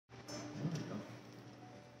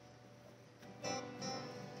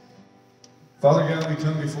Father God, we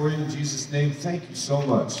come before you in Jesus' name. Thank you so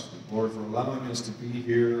much, Lord, for allowing us to be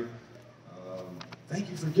here.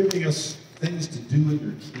 Thank you for giving us things to do in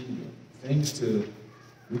your kingdom.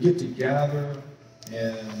 We get to gather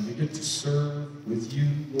and we get to serve with you,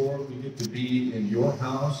 Lord. We get to be in your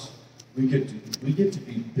house. We get to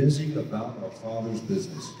be busy about our Father's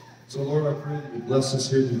business. So, Lord, I pray that you bless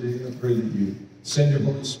us here today. I pray that you send your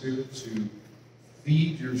Holy Spirit to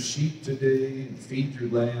feed your sheep today and feed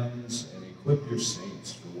your lambs and equip your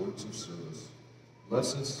saints for works of service.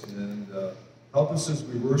 Bless us and help us as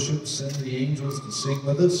we worship. Send the angels to sing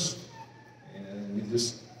with us. And we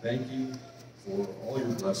just thank you for all your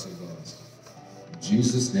blessings on us. In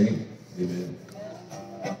Jesus' name, amen.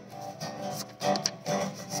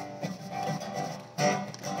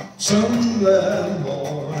 Somewhere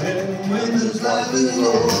morning when this life is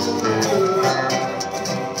over,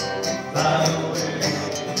 fly away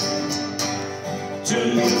to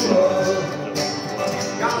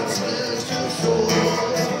God's celestial shore.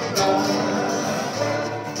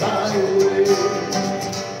 Fly away,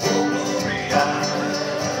 oh Gloria,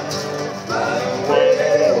 fly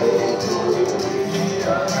away, oh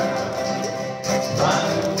Gloria, fly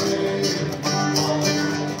away,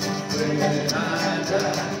 when I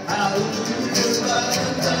die.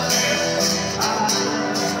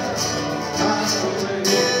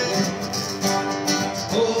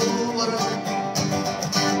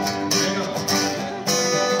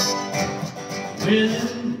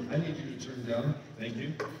 I need you to turn down. Thank you.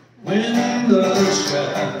 When the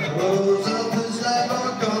shadows of this life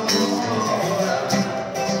are gone,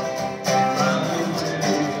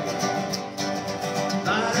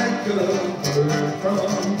 like a bird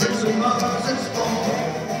from prison Mars is born.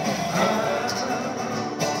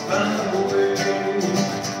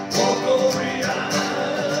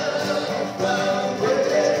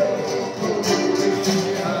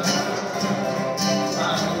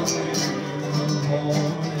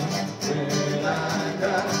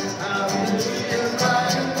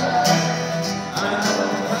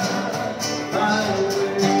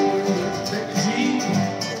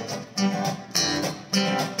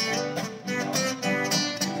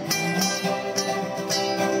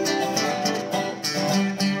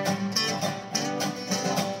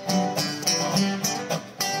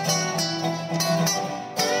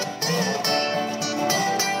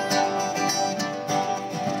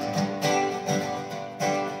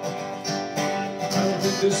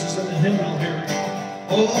 This is a hymnal here.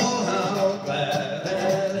 Oh, how glad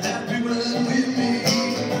and happy when we meet.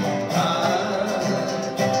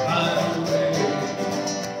 Fly away.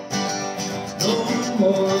 No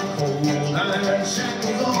more cold iron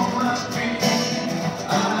shackles on my feet.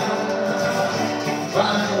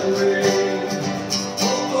 Fly away.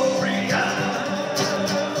 Oh, Gloria.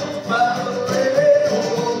 Fly away. Oh,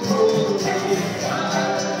 Gloria.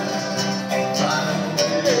 Fly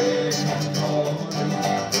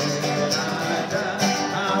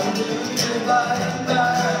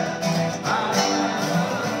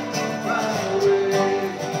away.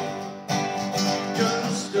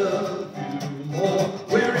 Just a few more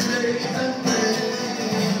weary days and then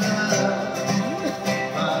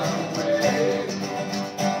fly away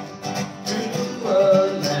to a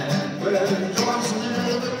land where joys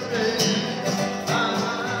never end.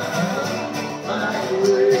 Fly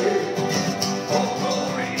away, oh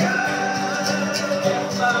Gloria,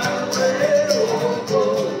 fly away, oh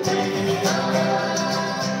Gloria,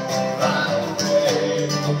 fly away in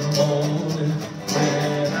the morning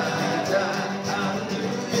when I die.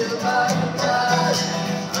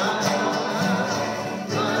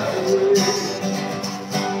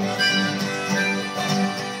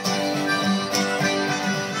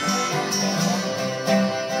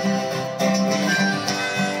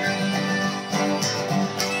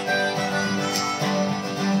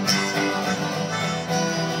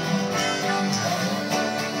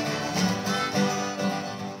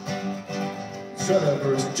 Shut up,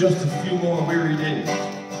 verse. Just a few more weary days.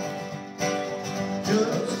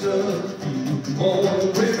 Just a few more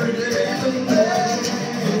weary days and then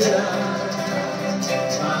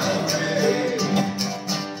I'm away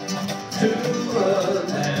to a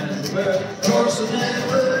land where course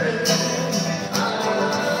never ends.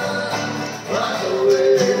 Fly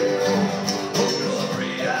away, oh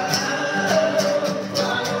Gloria,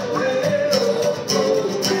 fly away, oh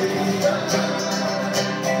Gloria,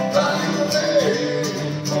 fly away in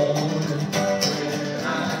the morning when I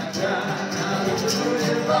die.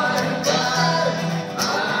 Hallelujah, bye.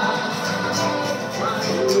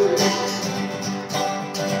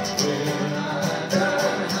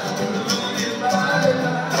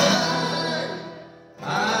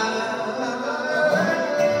 I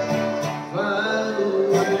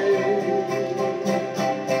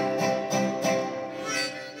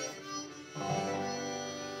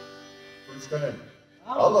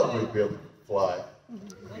would be able to fly.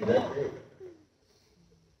 It'd be that big.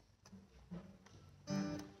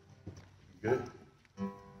 Good.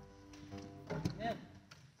 Yeah.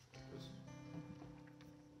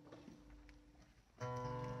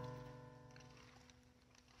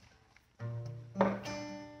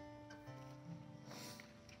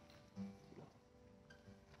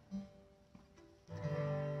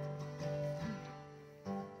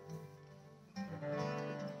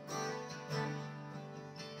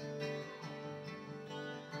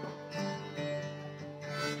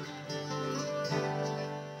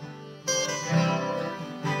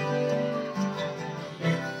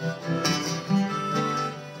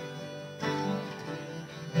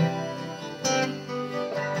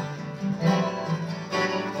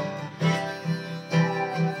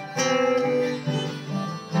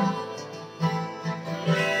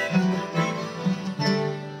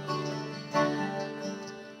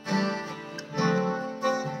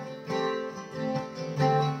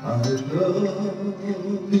 I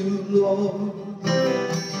love you, Lord,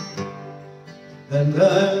 and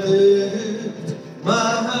I lift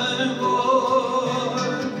my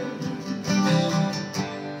voice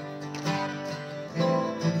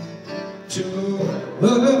to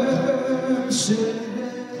worship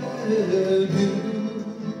you,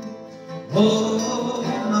 oh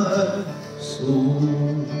my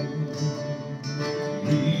soul,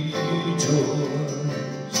 rejoice.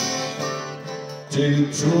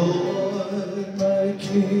 Take joy, my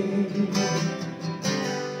King,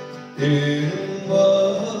 in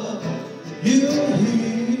what you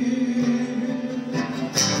hear.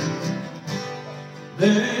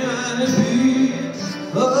 May I be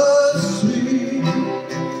a sweet,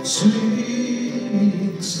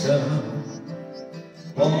 sweet sound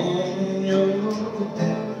on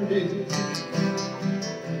your ear.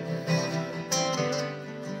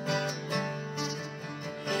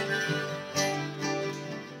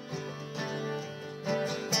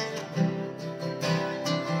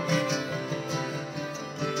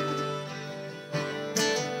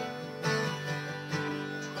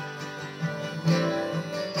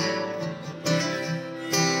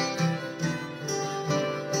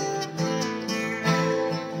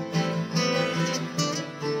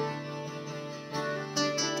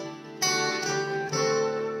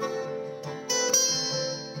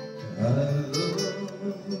 I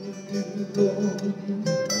love you, Lord.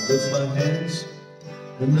 I lift my hands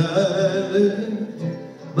and I lift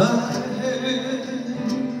my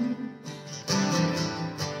hands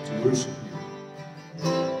to worship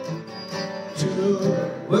you,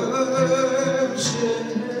 to worship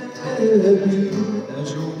you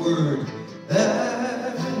as your word,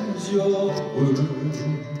 as your word.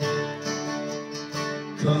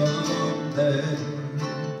 Come and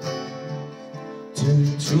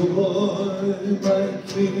take joy, my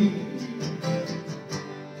King,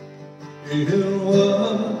 in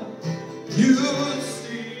what you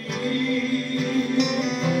see.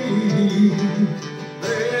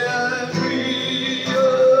 May I be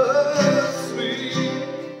a sweet,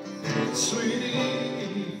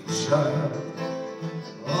 sweet child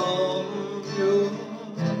on your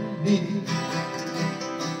knee.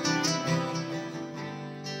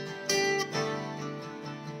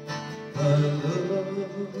 I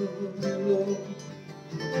love you, Lord,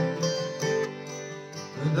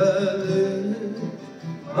 and I lift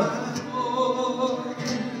my voice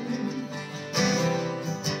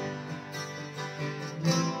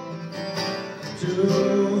to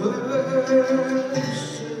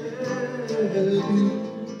worship you,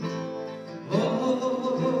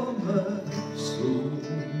 oh my soul,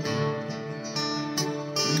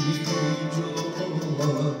 rejoice.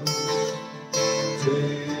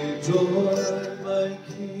 Take joy, my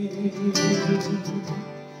King,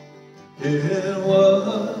 in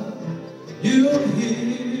what you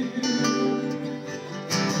hear.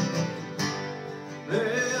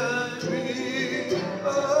 May I be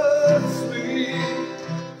a sweet,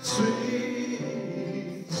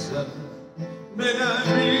 sweet son. May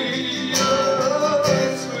I be a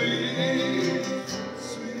sweet,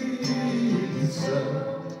 sweet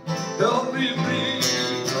son. Help me be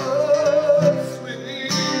a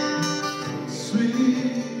sweet,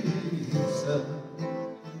 sweet son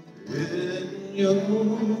in your.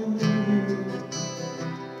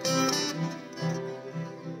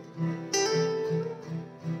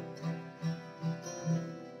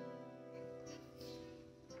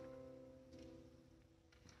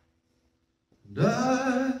 And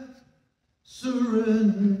I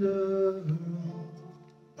surrender.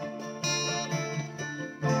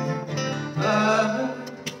 I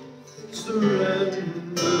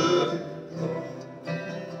surrender.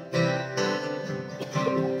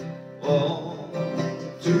 all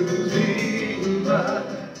to thee, my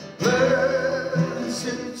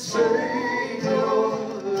blessed Savior,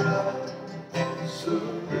 I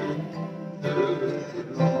surrender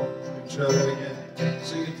all. Try that again.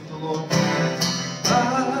 Sing it to the Lord. I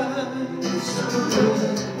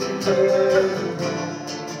surrender.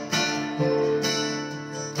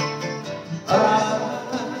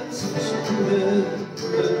 I surrender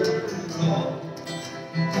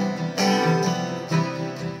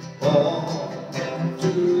all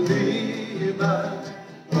to thee, my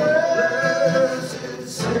blessed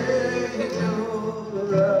Savior,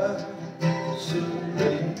 I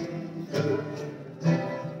surrender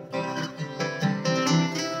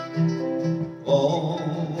all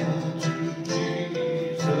to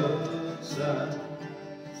Jesus, I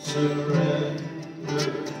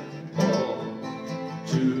surrender all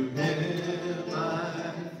to him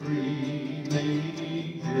I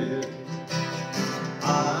freely give. I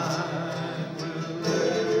will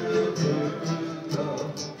ever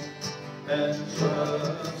love and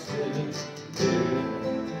trust in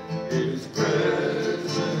his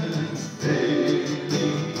presence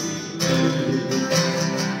daily live.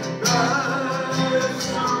 I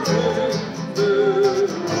surrender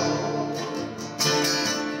all.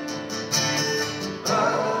 I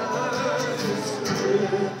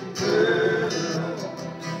surrender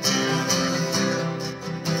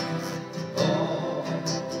all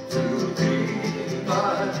to thee,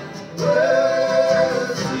 my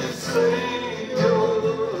blessed Savior,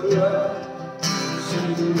 I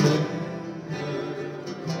surrender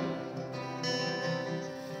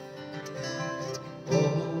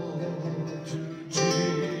all to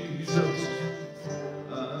Jesus.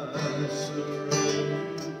 I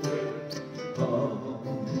surrender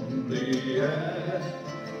humbly at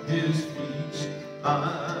his feet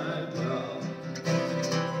I bow.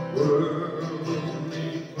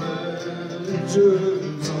 Worldly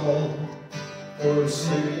pleasures all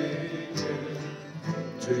forsaken.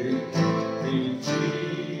 Take me,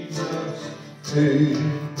 Jesus, take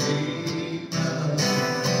me now.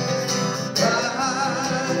 I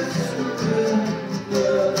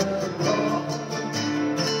surrender all.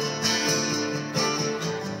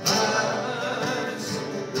 I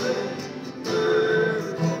surrender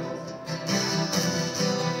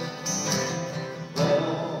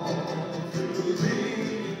all to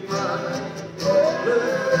thee, my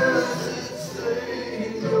blessed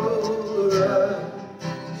Savior, I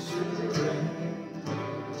surrender.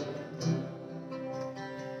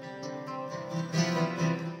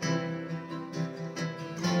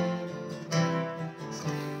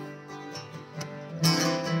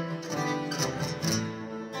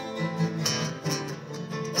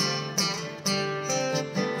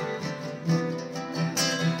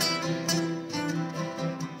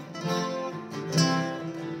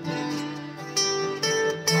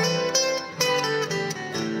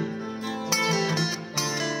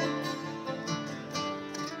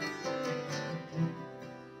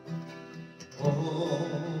 All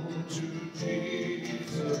to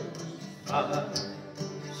Jesus I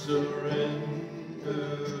surrender,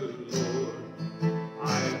 Lord.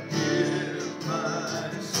 I give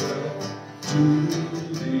myself to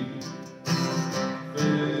thee.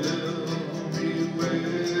 Fill me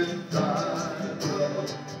with thy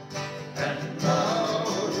love, and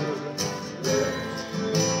louder let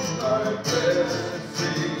thy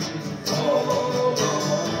blessings fall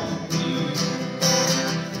on me.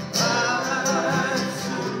 I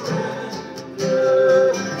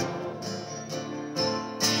surrender.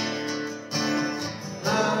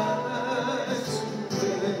 I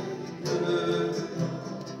surrender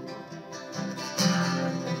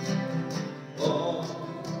all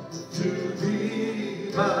to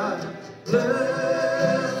thee, my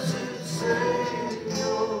blessed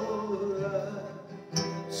Savior, I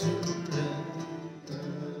surrender.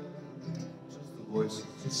 Just the voices,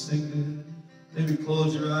 just sing to him. Maybe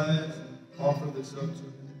close your eyes and offer this up to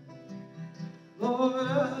him. Lord,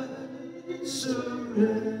 I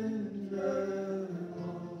surrender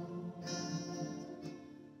all.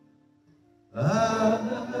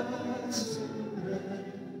 I surrender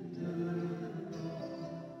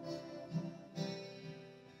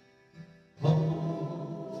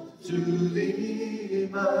all to thee,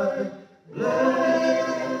 my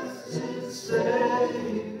blessed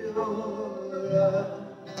Savior, I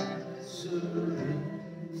surrender.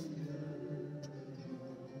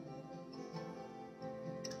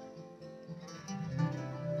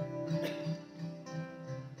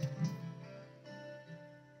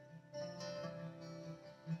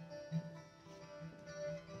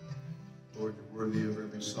 Lord, you're worthy of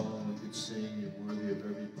every song we could sing. You're worthy of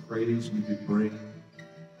every praise we could bring.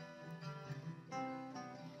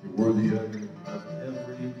 You're worthy of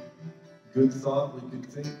every good thought we could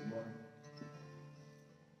think, Lord.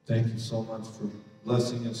 Thank you so much for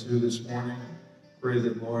blessing us here this morning. Pray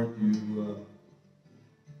that, Lord, you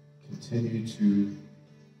continue to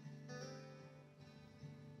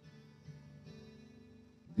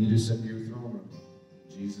lead us into your throne room.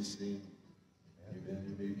 In Jesus' name, amen.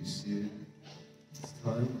 You may be seated. This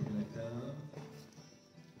time we're going to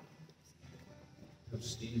have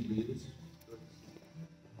Steve lead us.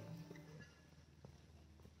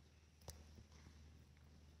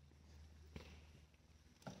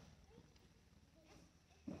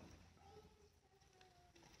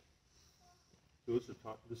 So this is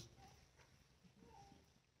talk,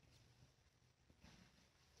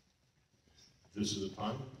 this is a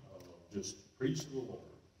time of just praise the Lord,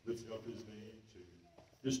 lifting up his name, to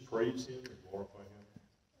just praise him and glorify him.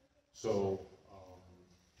 So,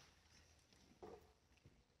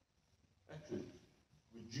 actually,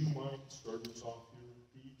 would you mind starting us off here,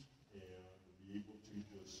 Pete, and be able to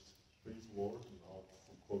just praise the Lord, and I'll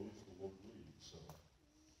close the Lord leads. So.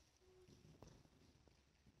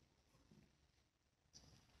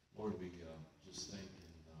 Lord, we just thank in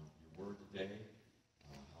your word today,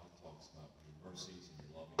 how it talks about your mercies and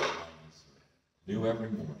your loving kindness are new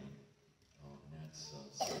every morning. And that's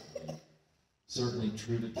certainly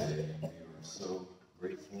true today, and we are so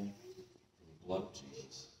grateful for the blood of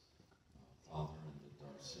Jesus, Father, and that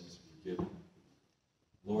our sins are forgiven.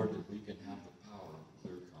 Lord, that we can have the power of a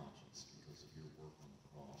clear conscience because of your work on the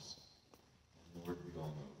cross. And Lord, we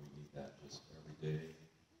all know we need that just every day.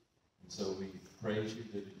 And so we praise you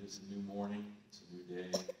that it is a new morning, it's a new day.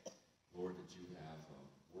 Lord, that you have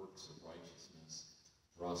works of righteousness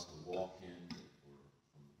for us to walk in that were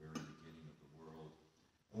from the very beginning of the world.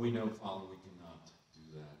 And we know, Father, we cannot do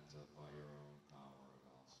that by our own power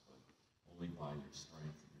at us, but only by your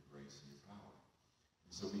strength and your grace and your power. And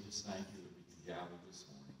so we just thank you that we can gather this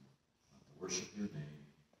morning to worship your name,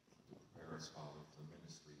 to prepare us, Father, for the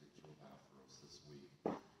ministry that you'll have for us this week.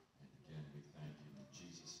 And again, we thank you in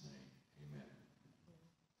Jesus' name. Amen.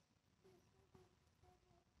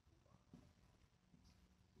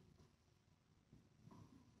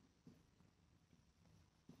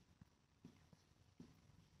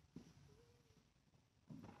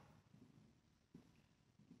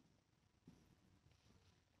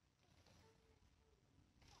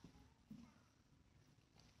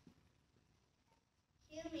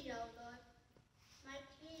 Hear me, O Lord. My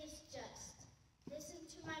plea is just. Listen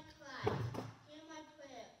to my cry. Hear my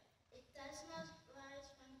prayer. It does not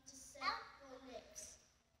rise from deceitful lips.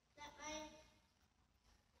 Let my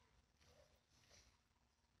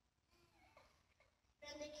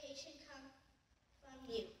vindication come from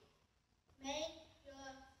you. May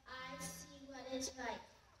your eyes see what is right.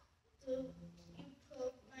 Do you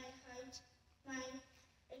probe my heart,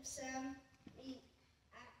 examine me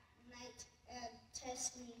at night and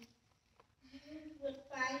test me? You would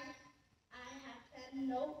find I have planned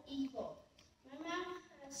no evil. My mouth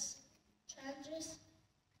has transgressed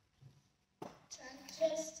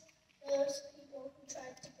those people who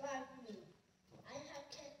tried to bribe me. I have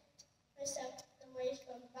kept myself away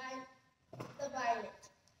from the violent.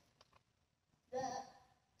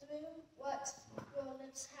 Through what your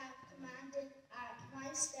lips have commanded, my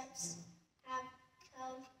steps have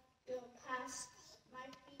held your paths. My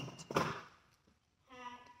feet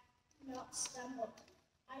have not stumbled.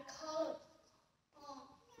 I call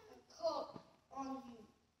on you,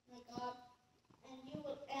 my God, and you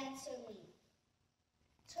will answer me.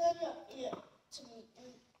 Turn your ear to me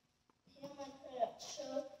and hear my prayer.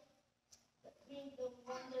 Show me the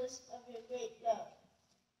wonders of your great love.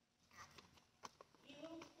 You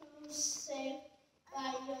who save by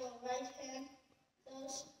your right hand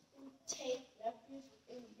those who take refuge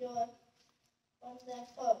in from their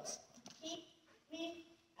foes. Keep me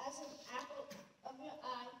as an apple of your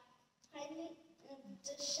eye, hide me in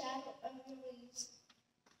the shadow of your wings,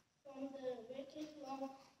 from the wicked one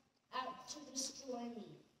out to destroy me.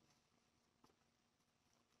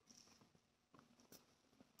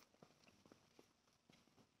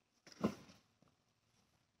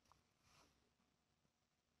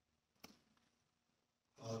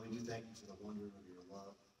 Father, we do thank you for the wonder of your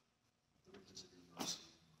love, the riches of your mercy,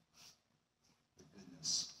 the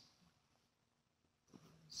goodness that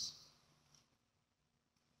is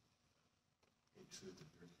a truth of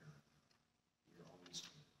your character. You're always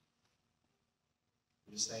good.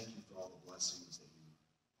 We just thank you for all the blessings that you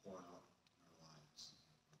pour out in our lives,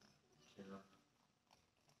 for the care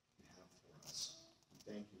you have for us. We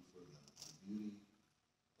thank you for the beauty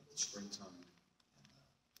of the springtime and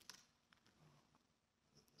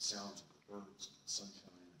the sounds of the birds and the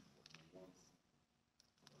sunshine and the warmth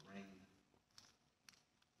of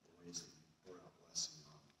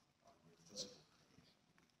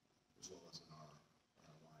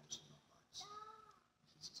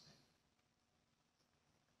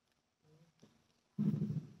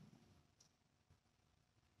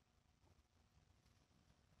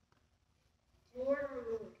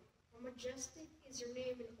majestic is your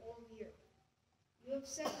name in all the earth. You have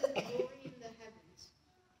set your glory in the heavens,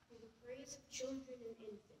 for the praise of children and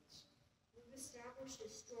infants. You have established a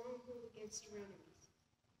stronghold against your enemies.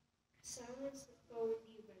 Silence the foe and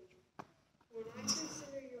the avenger. When I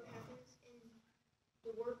consider your heavens and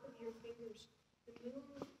the work of your fingers, the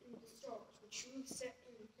moon and the stars which you have set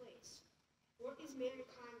in place, what is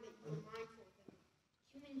mankind that you are mindful of them,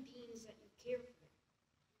 human beings that you care for them?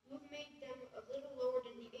 You have made them a little lower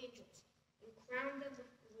than the angels, and crowned them with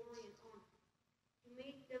glory and honor. You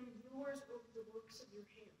made them rulers over the works of your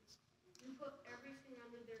hands. You put everything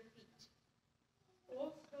under their feet,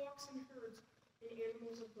 all flocks and herds and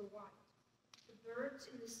animals of the wild, the birds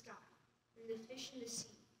in the sky, and the fish in the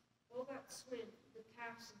sea, all that swim in the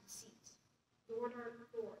paths of the seas. Lord our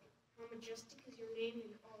Lord, how majestic is your name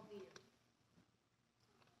in all the earth.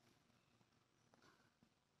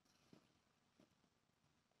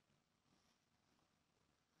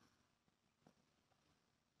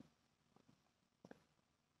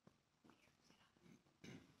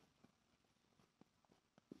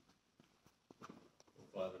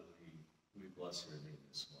 Father, we bless your name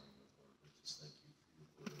this morning, Lord. We just thank you for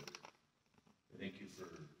your word. We thank you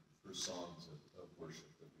for songs of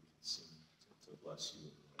worship that we can sing to bless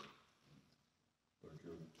you, Lord. Lord,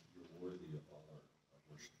 you're worthy of all our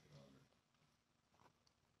worship and honor.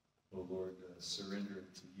 Oh, Lord,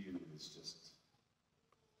 surrendering to you is just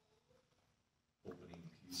opening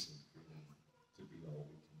peace and freedom to be all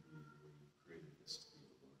we can be, the way you created us to be,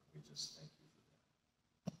 Lord. We just thank you for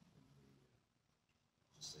that.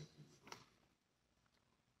 Just thank you for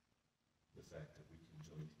the fact that we can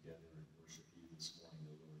join together and worship you this morning,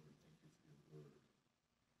 O Lord. We thank you for your word,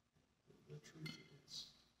 the truth it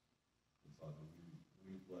is. And Father,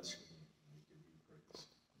 we bless your name and we give you praise.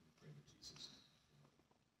 And we pray in Jesus' name.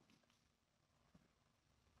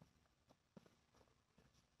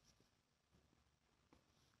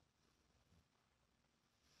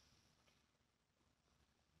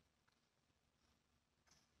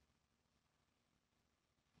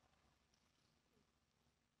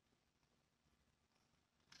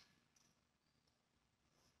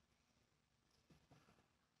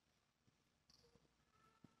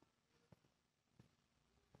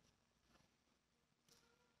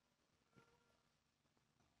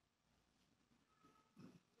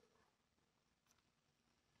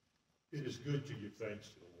 It is good to give thanks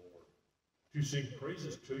to the Lord, to sing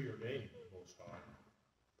praises to your name, Most High,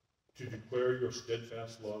 to declare your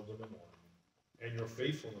steadfast love in the morning and your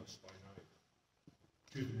faithfulness by night,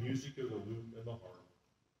 to the music of the lute and the harp,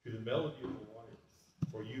 to the melody of the lyre.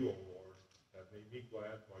 For you, O Lord, have made me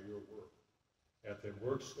glad by your work. At the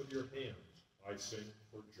works of your hands I sing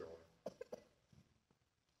for joy.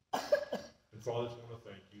 And Father, I want to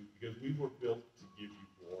thank you because we were built to give you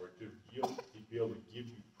glory, to be able to give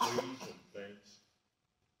you praise and thanks.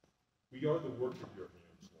 We are the work of your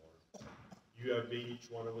hands, Lord. You have made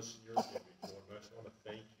each one of us in your image, Lord, and I just want to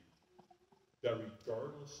thank you that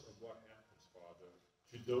regardless of what happens, Father,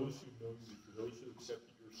 to those who know you, to those who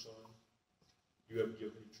accepted your Son, you have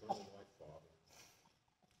given eternal life, Father.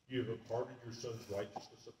 You have imparted your Son's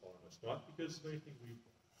righteousness upon us, not because of anything we've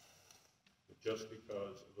done, but just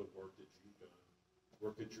because of the work that you've done, the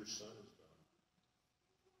work that your Son has done.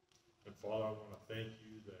 And Father, I want to thank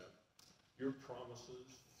you that your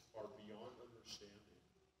promises are beyond understanding.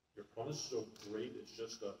 Your promise is so great, it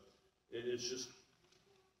is just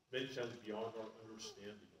many times beyond our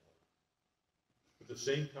understanding, Lord. At the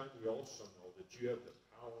same time, we also know that you have the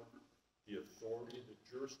power, the authority, and the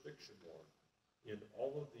jurisdiction, Lord, in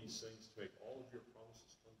all of these things to make all of your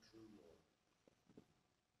promises come true, Lord.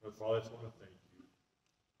 And Father, I just want to thank you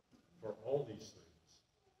for all these things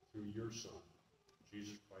through your Son,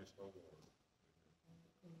 Jesus Christ our Lord.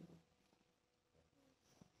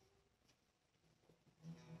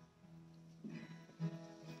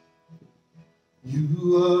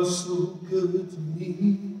 You are so good to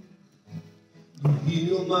me. You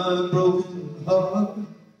heal my broken heart.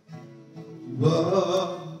 You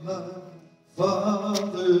are my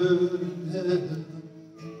Father in heaven.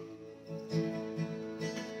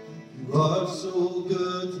 You are so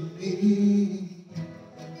good to me.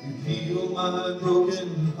 You heal my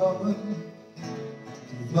broken heart.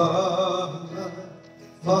 You are my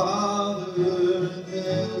Father in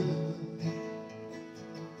heaven.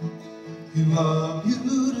 You are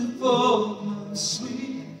beautiful, my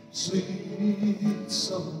sweet, sweet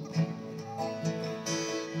song.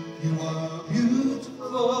 You are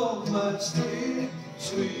beautiful, my sweet,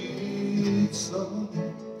 sweet song.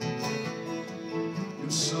 You're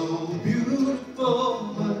so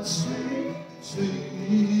beautiful, my sweet,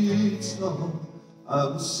 sweet song. I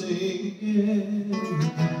will sing it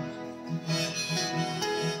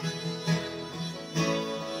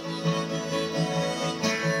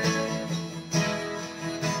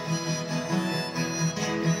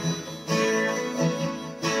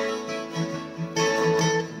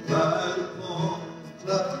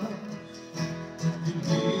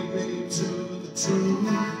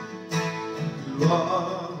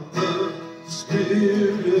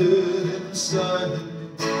Spirit inside me.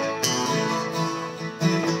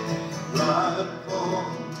 Ride upon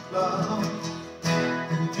the cloud,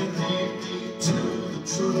 you lead me to the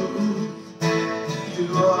truth. You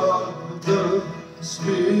are the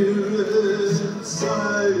Spirit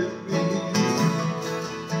inside me.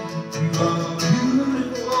 You are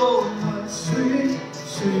beautiful, my sweet,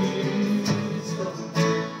 sweet song.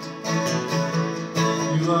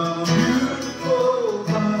 You are beautiful,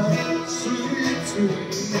 my sweet, sweet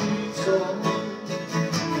song.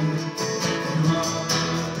 You are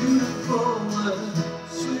beautiful, my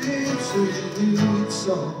sweet, sweet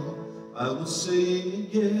song. I will sing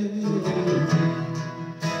again.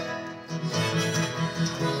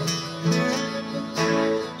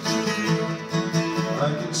 I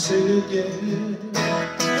can sing again.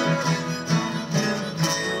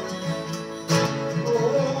 Oh,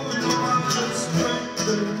 you are the strength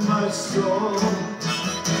in my soul.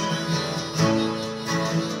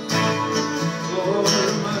 Oh,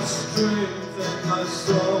 my strength and my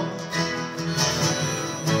soul.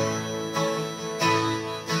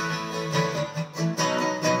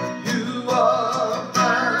 You are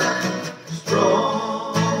my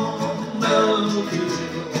strong melody.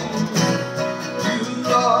 You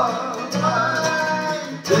are my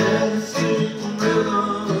dancing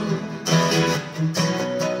rhythm.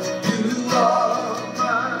 You are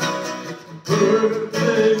my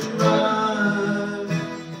perfect rhyme.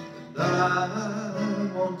 And I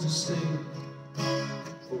want to sing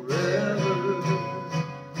forever.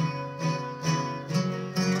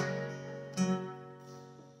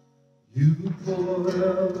 You poured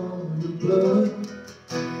out all your blood,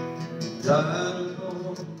 you died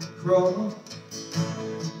upon the cross.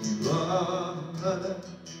 You are my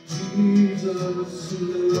Jesus who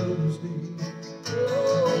loves me.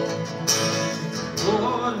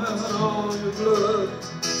 Poured out all your blood,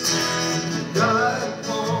 you died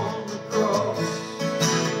upon the cross.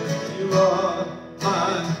 You are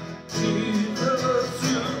my Jesus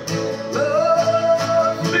who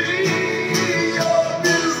loves me. You're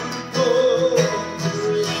beautiful.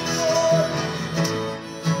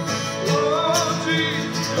 Oh,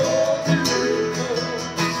 Jesus, you're beautiful.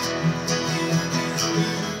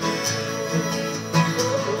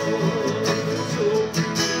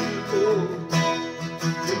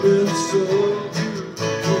 It's so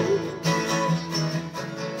beautiful.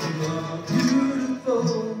 You are beautiful,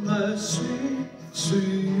 my sweet,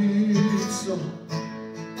 sweet song.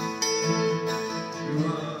 You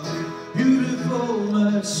are beautiful,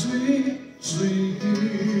 my sweet,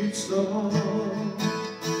 sweet song.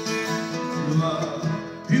 You are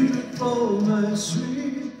beautiful, my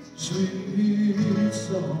sweet, sweet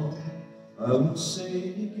song. I will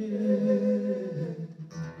sing again.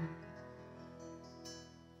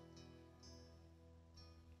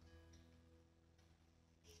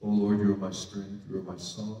 Oh Lord, you are my strength, you are my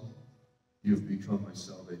song, you have become my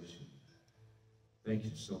salvation. Thank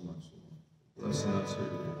you so much, Lord. Blessing us here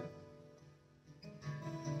today.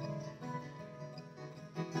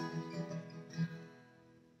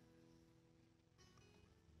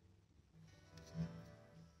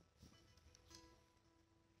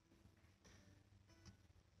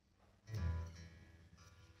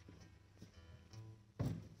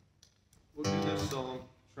 We'll do this song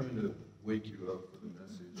trying to wake you up for the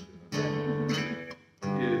message.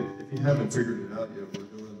 If you haven't figured it out yet,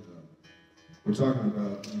 we're talking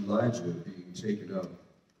about Elijah being taken up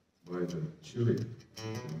by the chariot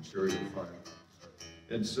of fire.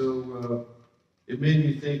 And so it made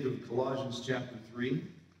me think of Colossians chapter 3,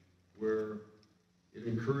 where it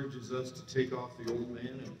encourages us to take off the old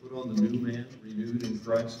man and put on the new man, renewed in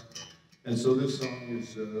Christ. And so this song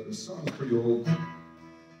is pretty old.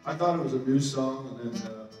 I thought it was a new song, and then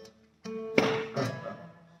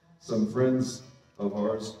some friends of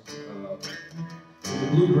ours in the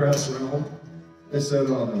bluegrass realm, they said,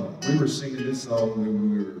 "Oh no, we were singing this song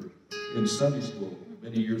when we were in Sunday school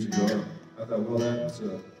many years ago." I thought, well, that's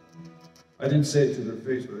I didn't say it to their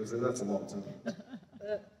face, but I said, that's a long time.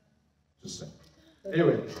 Just saying.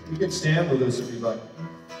 Anyway, you can stand with us if you'd like.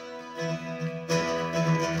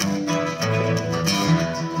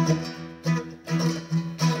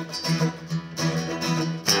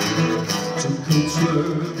 Two coats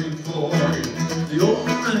were before the old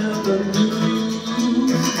man the new.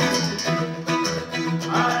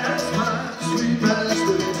 I asked my sweet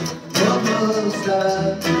master, what must I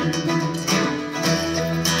do?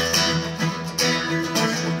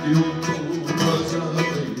 The old coat was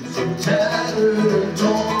ugly, so tattered and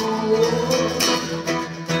torn.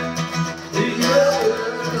 The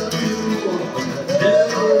other new one had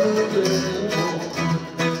never been worn.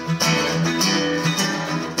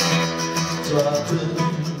 So I took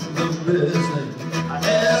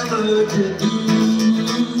did do.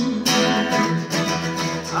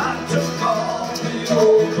 I took off the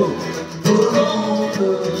old coat, put on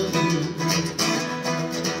the new.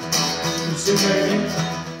 So man,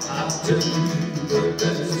 I'll tell you the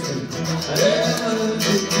best thing I ever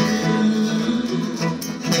did do.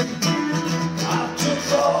 I took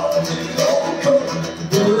off the old coat,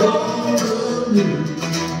 put on the new.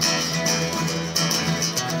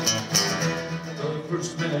 The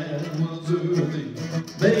first man was earthy,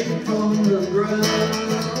 made from the ground.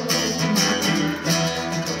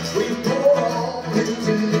 We poured all his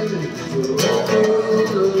image over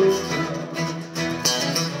the ground.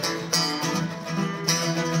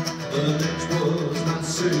 The next was my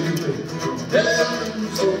Savior from heaven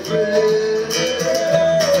so great.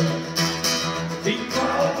 He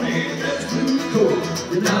brought me this new coat,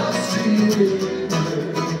 and I'll see me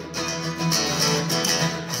there.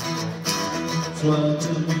 So I'll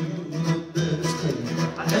tell you the best thing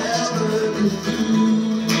I ever did do.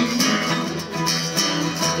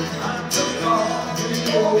 I took off the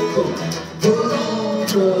old coat, put on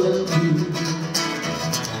the new.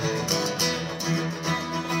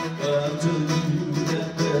 I'll tell you the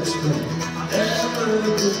best thing I ever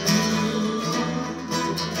did do.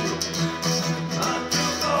 I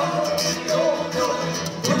took off the old coat,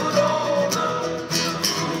 put on the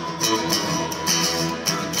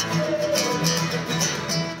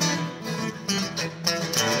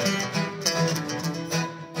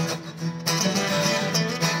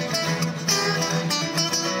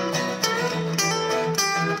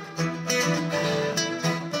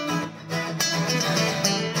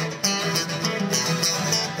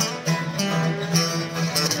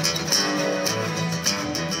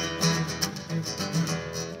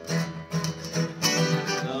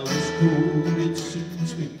Now this coat, it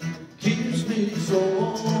suits me, keeps me so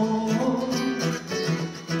warm.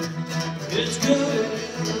 It's good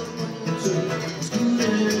in the winter, it's good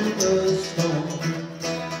in the storm.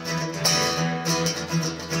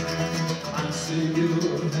 My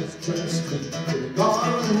Savior has dressed me in a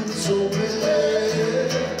garment so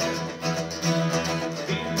red.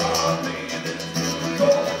 He brought me this new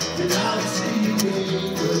coat, and I'll see me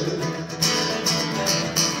wear.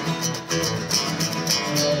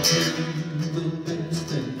 I'll tell you the best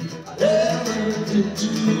thing I ever did do.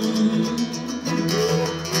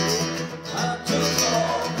 I took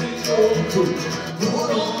off the old coat, put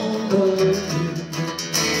on the new.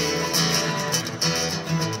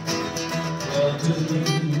 I'll tell you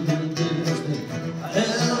the best thing I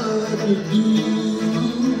ever did do.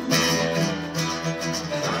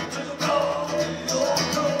 I took off the old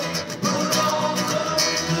coat, put on the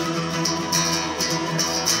new.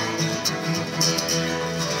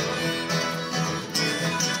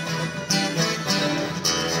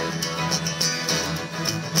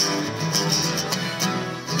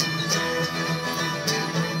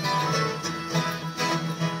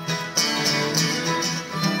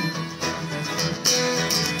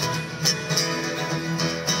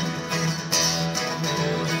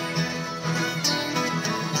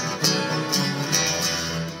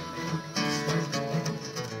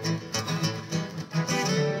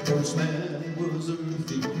 First man was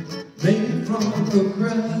earthy, made from the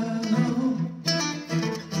ground.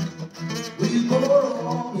 We bore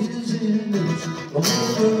all his image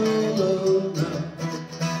over the ground.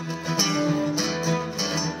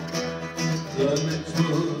 The next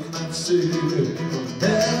was my Savior from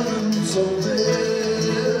heaven so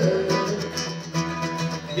there.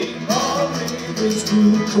 He brought me this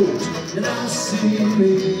new coat, and I see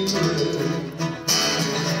me there.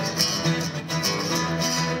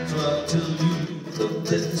 So I'll tell you the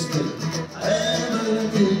best thing I ever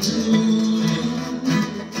did do.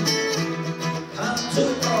 I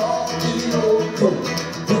took off the old coat,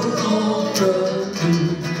 put on the new.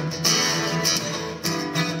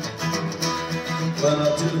 Well,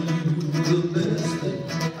 I'll tell you the best thing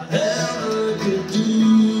I ever did do.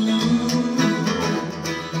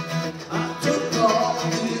 I took off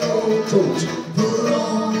the old coat, put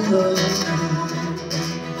on the new.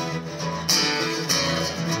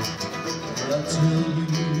 I'll tell you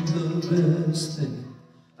the best thing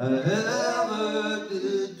I ever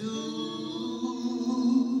did do.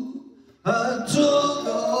 I took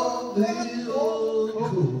off the old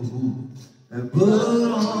coat and put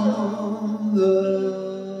on the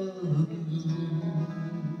new.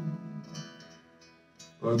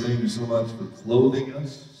 Lord, thank you so much for clothing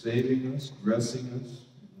us, saving us, dressing us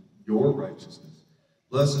in your righteousness.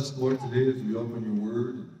 Bless us, Lord, today as we open your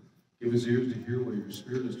word and give us ears to hear what your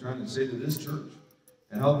Spirit is trying to say to this church.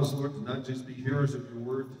 And help us, Lord, to not just be hearers of your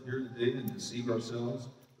word here today and deceive ourselves,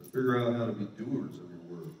 but figure out how to be doers of your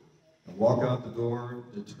word and walk out the door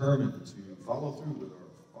determined to follow through with our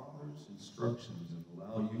Father's instructions and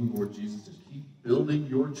allow you, Lord Jesus, to keep building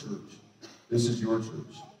your church. This is your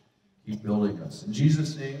church. Keep building us. In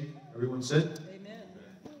Jesus' name, everyone said? Amen.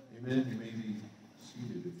 Amen. You may be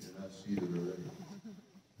seated if you're not seated already.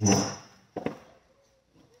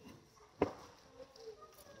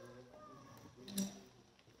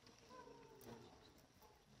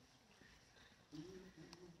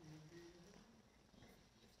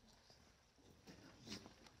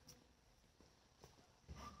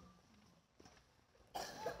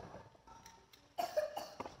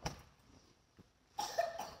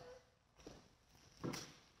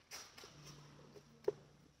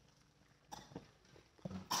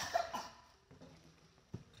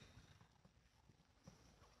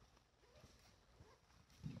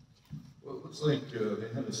 Well, it looks like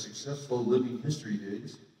they had a successful Living History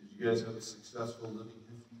Days. Did you guys have a successful Living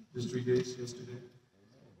History Days yesterday?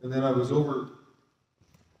 And then I was over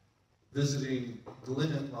visiting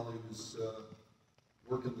Glenn while he was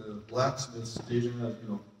working the blacksmith station,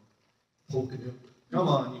 poking him. Come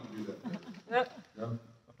on, you can do that. No?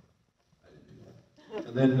 I didn't do that.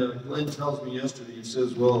 And then Glenn tells me yesterday, he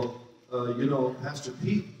says, well, Pastor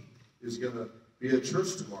Pete is going to be at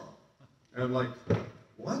church tomorrow. And I'm like,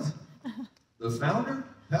 what? The founder,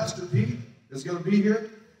 Pastor Pete, is going to be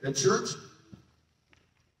here at church?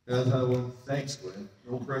 And I thought, well, thanks, Glenn.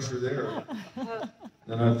 No pressure there.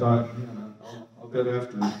 Then I thought, I'll bet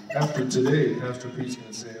after today, Pastor Pete's going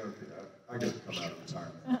to say, okay, I got to come out of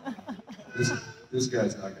retirement. This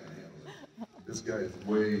guy's not going to handle it. This guy is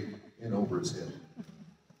way in over his head.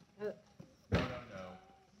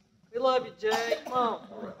 We love you, Jay. Come on.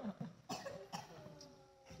 All right.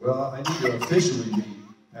 Well, I need to officially meet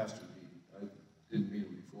Pastor Pete. I didn't meet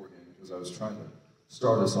him beforehand because I was trying to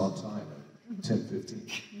start us on time at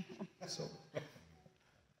 10:15. So,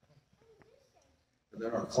 and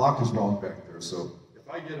then our clock is wrong back there. So if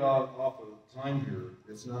I get off of time here,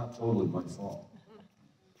 it's not totally my fault.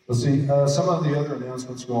 Let's see. Some of the other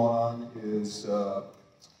announcements going on is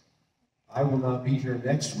I will not be here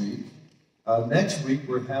next week. Next week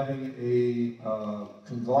we're having a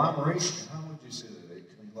conglomeration. How would you say that?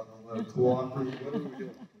 Cooperative. What are we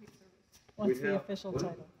doing? What's the official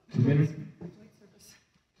title?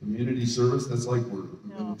 Community service? That's like we're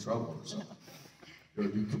in trouble or something. Go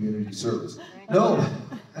do community service. No,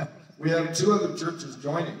 we have 2 other churches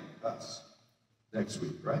joining us next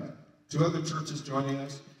week, right? 2 other churches joining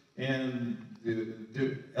us, and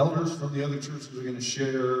the elders from the other churches are going to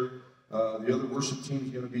share. The other worship team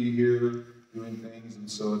is going to be here doing things, and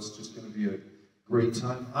so it's just going to be a great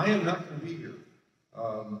time. I am not going to be here.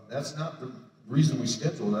 That's not the reason we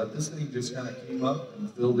scheduled that. This thing just kind of came up and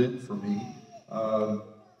filled in for me.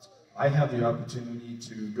 I have the opportunity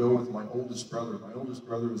to go with my oldest brother. My oldest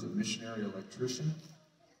brother is a missionary electrician,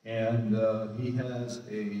 and he has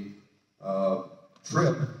a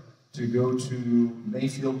trip to go to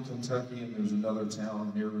Mayfield, Kentucky, and there's another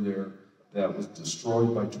town near there that was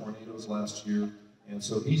destroyed by tornadoes last year. And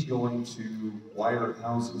so he's going to wire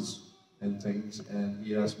houses and things, and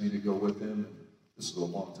he asked me to go with him. This is a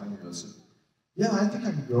long time ago. I said, yeah, I think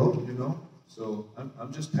I can go, So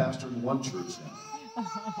I'm just pastoring one church now.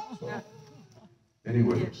 So,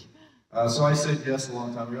 anyway, so I said yes a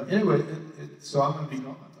long time ago. Anyway, so I'm going to be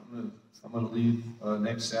gone. I'm going to leave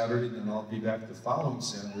next Saturday, and then I'll be back the following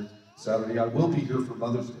Saturday. I will be here for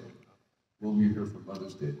Mother's Day. We'll be here for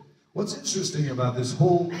Mother's Day. What's interesting about this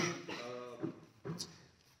whole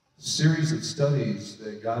series of studies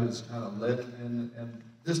that God has kind of led, and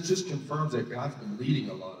this just confirms that God's been leading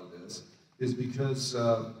a lot of this, is because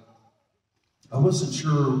I wasn't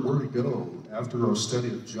sure where to go after our study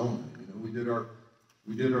of Jonah. We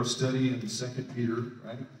did our study in 2 Peter,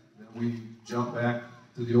 right? Then we jumped back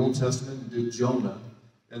to the Old Testament and did Jonah.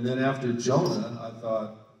 And then after Jonah, I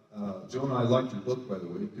thought, Jonah, I liked your book, by the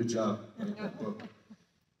way. Good job writing that book.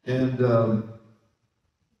 And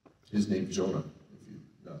his name's Jonah, if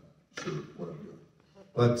you're not sure what I'm doing.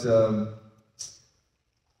 But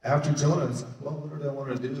after Jonah, I was like, well, what did I want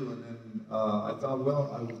to do? And then I thought,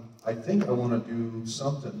 well, I think I want to do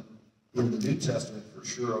something in the New Testament for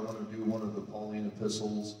sure. I want to do one of the Pauline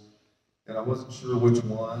epistles, and I wasn't sure which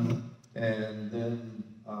one. And then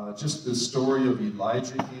just the story of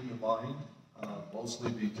Elijah came to mind,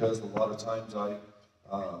 mostly because a lot of times I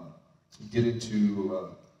get into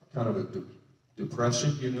kind of a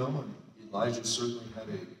depression, and Elijah certainly had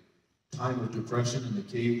a time of depression in the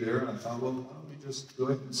cave there, and I thought, well, why don't we just go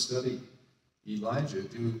ahead and study Elijah,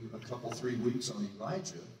 do a couple, 3 weeks on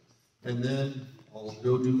Elijah, and then I'll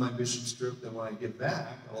go do my mission trip, then when I get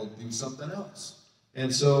back, I'll do something else.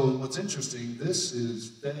 And so what's interesting, this is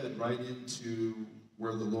fed right into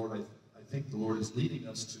where the Lord, I think the Lord is leading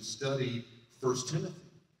us to study 1 Timothy.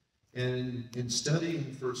 And in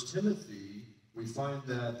studying 1 Timothy, we find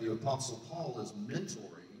that the Apostle Paul is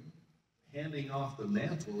mentoring, handing off the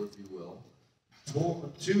mantle, if you will,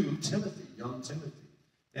 to Timothy, young Timothy.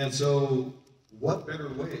 And so what better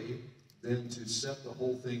way than to set the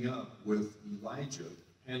whole thing up with Elijah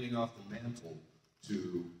handing off the mantle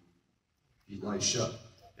to Elisha.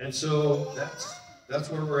 And so that's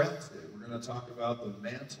where we're at today. We're going to talk about the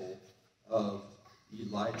mantle of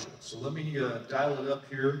Elijah. So let me dial it up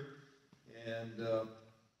here, and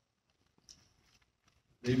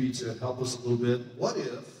maybe to help us a little bit. What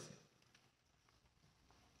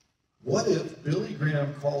if Billy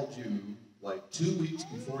Graham called you like 2 weeks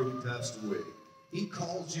before he passed away? He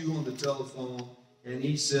calls you on the telephone and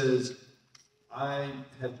he says, I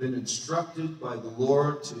have been instructed by the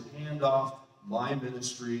Lord to hand off my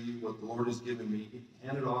ministry, what the Lord has given me,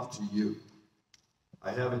 hand it off to you.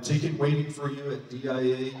 I have a ticket waiting for you at DIA.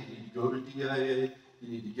 You need to go to DIA. You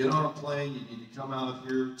need to get on a plane. You need to come out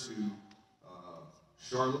here to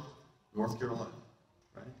Charlotte, North Carolina,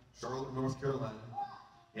 right? Charlotte, North Carolina.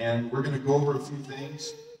 And we're going to go over a few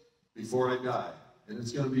things before I die. And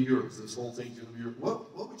it's going to be yours. This whole thing's going to be yours.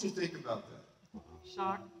 What would you think about that?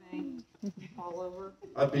 Shock, pain, all over.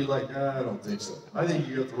 I'd be like, I don't think so. I think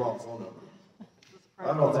you got the wrong phone number.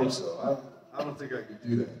 I don't think so. I don't think I could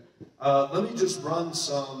do that. Let me just run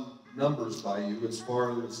some numbers by you as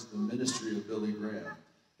far as the ministry of Billy Graham.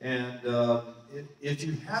 And if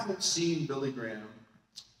you haven't seen Billy Graham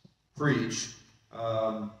preach,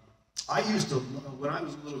 I used to, when I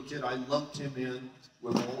was a little kid, I lumped him in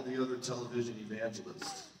with all the other television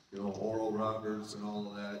evangelists, you know, Oral Roberts and all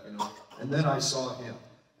of that, you know. And then I saw him,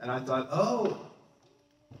 and I thought, oh,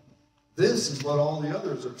 this is what all the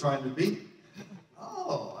others are trying to be.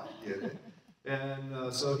 Oh, I get it.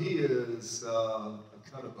 And so he is a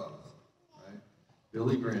cut above, right?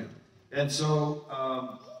 Billy Graham. And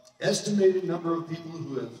so, estimated number of people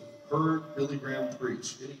who have heard Billy Graham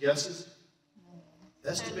preach. Any guesses?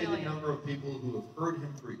 Estimated number of people who have heard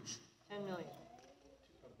him preach. 10 million.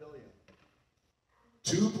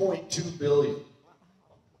 2.2 billion.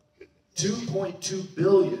 2.2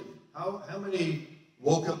 billion. How many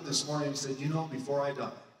woke up this morning and said, you know, before I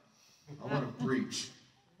die, I want to preach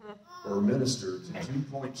or minister to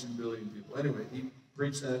 2.2 billion people? Anyway, he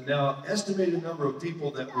preached that. Now, estimated number of people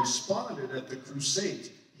that responded at the crusades.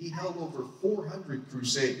 He held over 400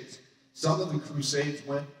 crusades. Some of the crusades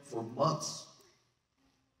went for months.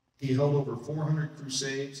 He held over 400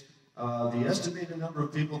 crusades. The estimated number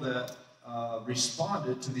of people that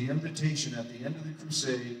responded to the invitation at the end of the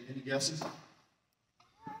crusade, any guesses?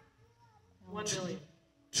 1 million.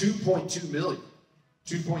 2.2 million.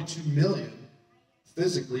 2.2 million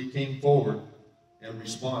physically came forward and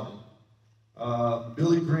responded.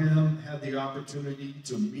 Billy Graham had the opportunity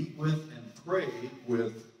to meet with and pray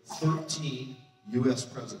with 13 U.S.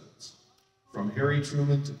 presidents, from Harry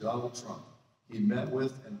Truman to Donald Trump. He met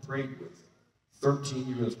with and prayed with 13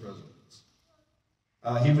 U.S. presidents.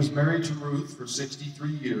 He was married to Ruth for 63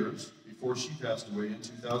 years before she passed away in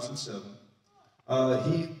 2007.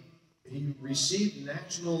 He received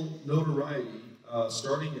national notoriety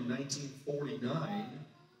starting in 1949.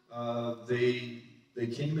 They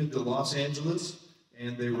came into Los Angeles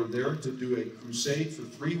and they were there to do a crusade for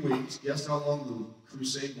 3 weeks. Guess how long the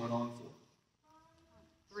crusade went on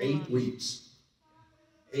for? 8 weeks.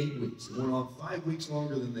 8 weeks. It went on 5 weeks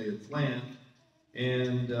longer than they had planned.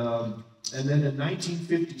 And then in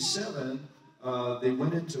 1957, they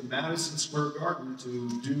went into Madison Square Garden to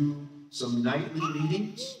do some nightly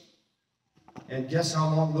meetings. And guess how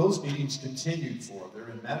long those meetings continued for? They're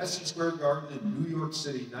in Madison Square Garden in New York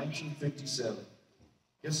City, 1957.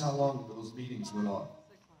 Guess how long those meetings went on?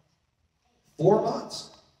 4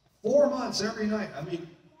 months. 4 months every night. I mean,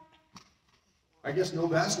 I guess no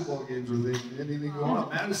basketball games or anything going on.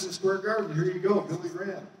 Madison Square Garden, here you go, Billy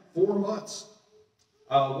Graham. 4 months.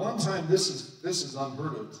 One time, this is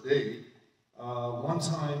unheard of today. One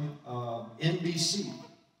time, NBC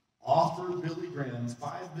offered Billy Graham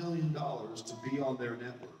 $5 million to be on their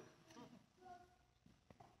network.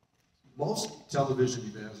 Most television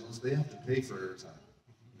evangelists, they have to pay for airtime.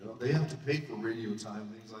 You know, they have to pay for radio time,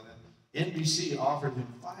 things like that. NBC offered him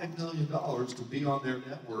 $5 million to be on their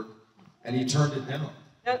network, and he turned it down.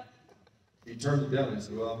 Yep. He turned it down. He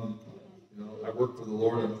said, well, you know, I work for the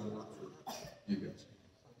Lord, I don't work for you guys.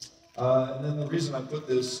 And then the reason I put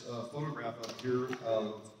this photograph up here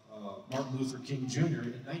of Martin Luther King Jr.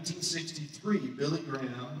 In 1963, Billy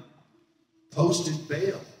Graham posted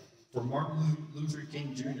bail for Martin Luther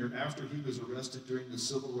King Jr. after he was arrested during the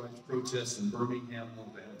civil rights protests in Birmingham,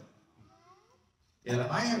 Alabama. And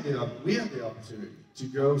we had the opportunity to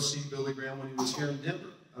go see Billy Graham when he was here in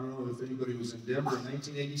Denver. I don't know if anybody was in Denver in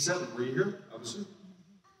 1987. Were you here? I was here.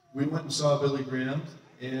 We went and saw Billy Graham,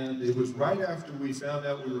 and it was right after we found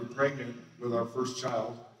out we were pregnant with our first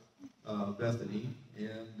child, Bethany,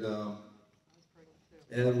 and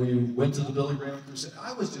we went to the Billy Graham crusade.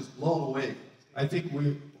 I was just blown away. I think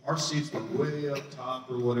our seats were way up top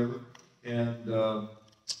or whatever, and I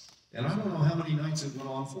don't know how many nights it went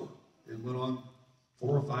on for. It went on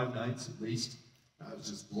 4 or 5 nights at least. I was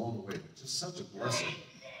just blown away. Just such a blessing.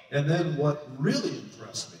 And then what really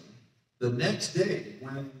impressed me, the next day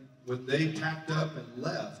when they packed up and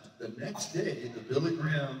left, the next day the Billy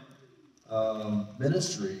Graham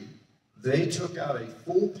ministry, they took out a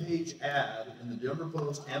full-page ad in the Denver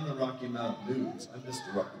Post and the Rocky Mountain News. I missed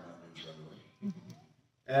the Rocky Mountain News, by the way.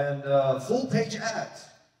 And full-page ads.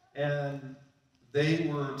 And they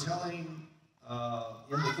were telling, in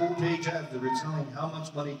the full-page ads, they were telling how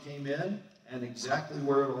much money came in and exactly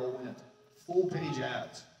where it all went. Full-page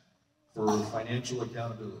ads for financial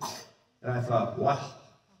accountability. And I thought, wow,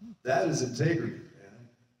 that is integrity, man.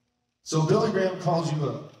 So Billy Graham calls you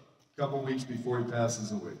up a couple weeks before he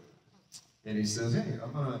passes away. And he says, hey,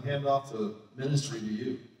 I'm going to hand off the ministry to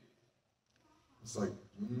you. It's like,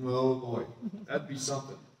 oh boy, that'd be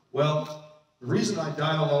something. Well, the reason I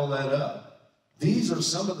dialed all that up, these are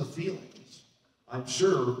some of the feelings, I'm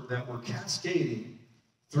sure, that were cascading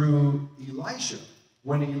through Elisha.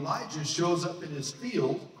 When Elijah shows up in his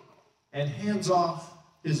field and hands off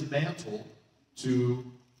his mantle to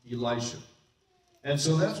Elisha. And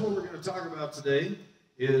so that's what we're going to talk about today,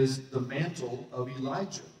 is the mantle of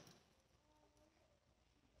Elijah.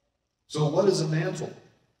 So what is a mantle?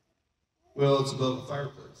 Well, it's above a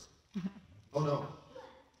fireplace. Oh no.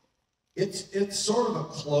 It's sort of a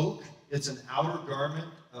cloak. It's an outer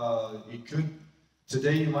garment.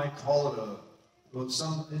 Today you might call it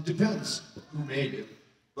it depends who made it,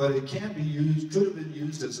 but it can be used, could have been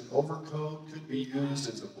used as an overcoat, could be used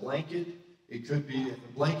as a blanket. It could be a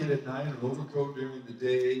blanket at night, an overcoat during the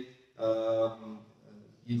day.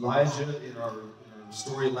 Elijah, in our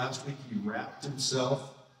story last week, he wrapped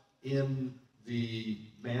himself in the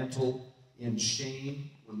mantle in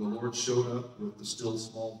shame when the Lord showed up with the still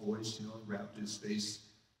small voice, wrapped his face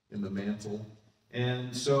in the mantle.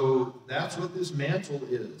 And so that's what this mantle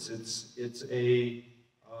is. It's a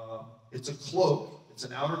cloak. It's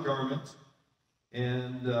an outer garment.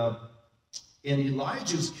 And in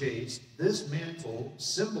Elijah's case, this mantle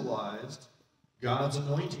symbolized God's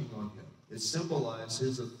anointing on him. It symbolized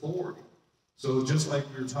his authority. So just like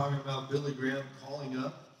we were talking about Billy Graham calling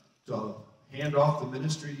up to hand off the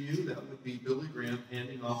ministry to you, that would be Billy Graham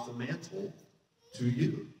handing off the mantle to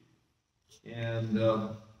you. And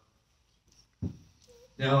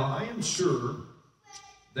now I am sure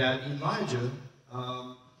that Elijah,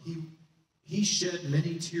 he shed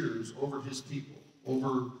many tears over his people,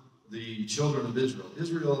 over the children of Israel.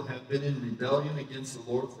 Israel had been in rebellion against the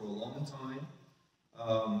Lord for a long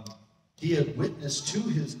time. He had witnessed to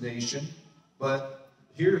his nation, but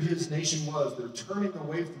here his nation was. They're turning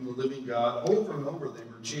away from the living God. Over and over they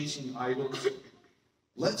were chasing idols.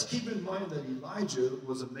 Let's keep in mind that Elijah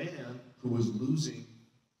was a man who was losing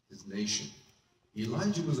his nation.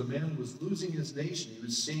 Elijah was a man who was losing his nation. He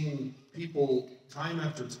was seeing people time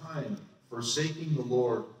after time forsaking the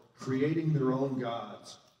Lord, creating their own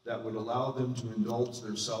gods that would allow them to indulge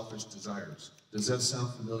their selfish desires. Does that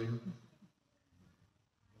sound familiar?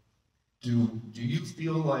 Do you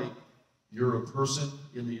feel like you're a person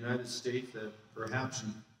in the United States that perhaps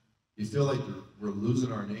you feel like we're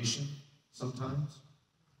losing our nation sometimes?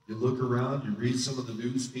 You look around, you read some of the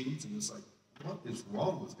news feeds, and it's like, what is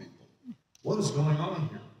wrong with people? What is going on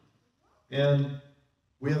here? And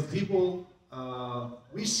we have people,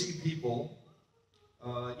 we see people,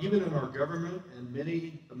 even in our government, and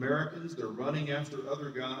many Americans, they're running after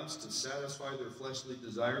other gods to satisfy their fleshly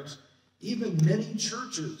desires. Even many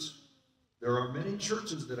churches. There are many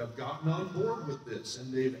churches that have gotten on board with this,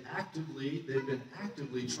 and they've been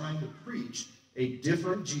actively trying to preach a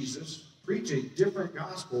different Jesus, preach a different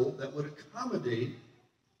gospel that would accommodate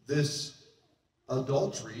this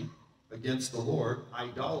adultery against the Lord,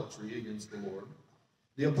 idolatry against the Lord.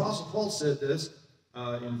 The Apostle Paul said this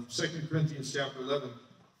in 2 Corinthians chapter 11,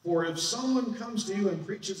 "For if someone comes to you and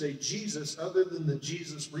preaches a Jesus other than the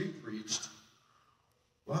Jesus we preached,"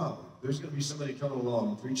 wow, there's going to be somebody coming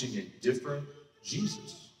along preaching a different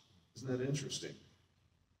Jesus. Isn't that interesting?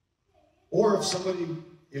 Or if somebody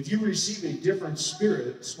if you receive a different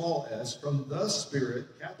spirit, small s, from the Spirit,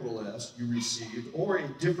 capital S, you received, or a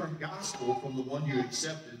different gospel from the one you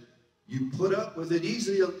accepted, you put up with it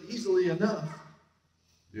easily enough.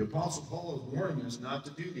 The Apostle Paul is warning us not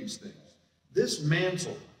to do these things. This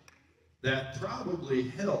mantle that probably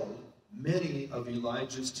held many of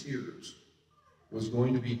Elijah's tears was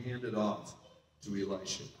going to be handed off to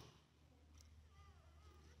Elisha.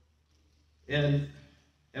 And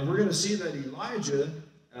we're going to see that Elijah,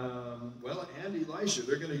 and Elisha,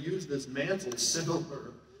 they're going to use this mantle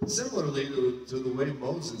similarly to the way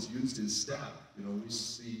Moses used his staff. You know, we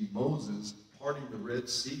see Moses parting the Red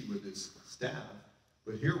Sea with his staff,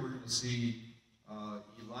 but here we're going to see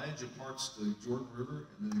Elijah parts the Jordan River,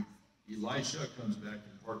 and then Elisha comes back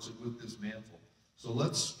and parts it with this mantle. So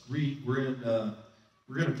let's read. We're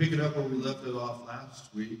going to pick it up where we left it off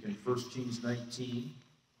last week in 1 Kings 19.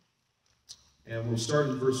 And we'll start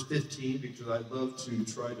in verse 15 because I love to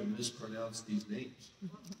try to mispronounce these names.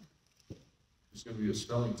 There's going to be a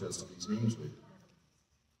spelling test on these names later.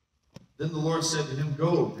 Then the Lord said to him,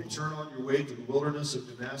 "Go, return on your way to the wilderness of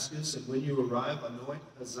Damascus, and when you arrive, anoint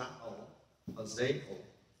Hazael,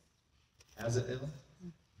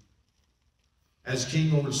 as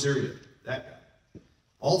king over Syria." That guy.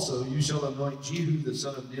 Also, you shall anoint Jehu, the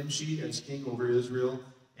son of Nimshi, as king over Israel,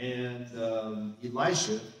 and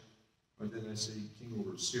Elisha, or did I say king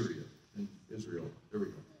over Syria and Israel? There we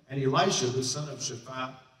go. And Elisha, the son of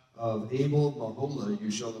Shaphat of Abel Mahola,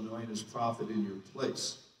 you shall anoint as prophet in your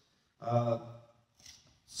place.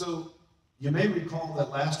 So you may recall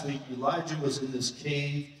that last week Elijah was in this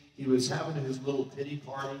cave. He was having his little pity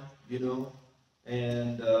party, you know,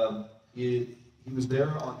 and he was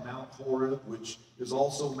there on Mount Horeb, which is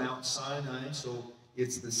also Mount Sinai. So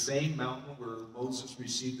it's the same mountain where Moses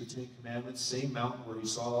received the Ten Commandments, same mountain where he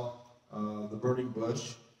saw the burning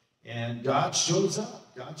bush. And God shows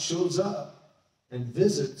up. God shows up and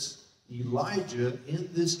visits Elijah in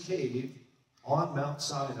this cave on Mount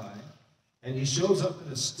Sinai. And he shows up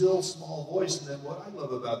in a still small voice. And then what I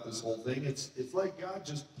love about this whole thing, it's like God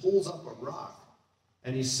just pulls up a rock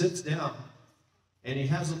and he sits down and he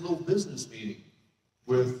has a little business meeting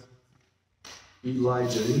with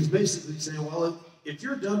Elijah. And he's basically saying, well, if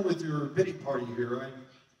you're done with your pity party here,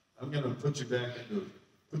 I'm going to put you back to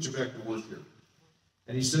work here.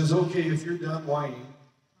 And he says, okay, if you're done whining,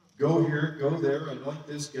 go here, go there, anoint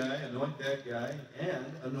this guy, anoint that guy, and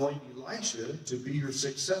anoint Elisha to be your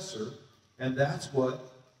successor. And that's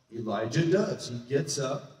what Elijah does. He gets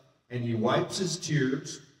up and he wipes his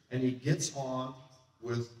tears and he gets on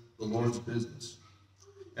with the Lord's business.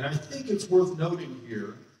 And I think it's worth noting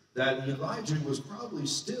here that Elijah was probably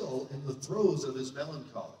still in the throes of his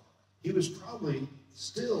melancholy. He was probably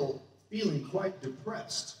still feeling quite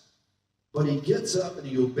depressed. But he gets up and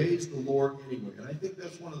he obeys the Lord anyway. And I think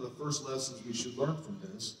that's one of the first lessons we should learn from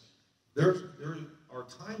this. There are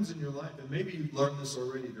times in your life, and maybe you've learned this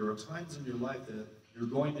already, there are times in your life that you're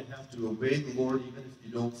going to have to obey the Lord even if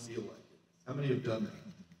you don't feel like it. How many have done that?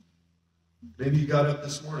 Maybe you got up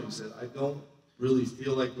this morning and said, I don't really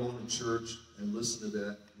feel like going to church and listening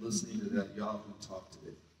to that Yahoo talk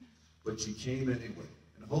today. But you came anyway.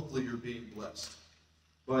 And hopefully you're being blessed.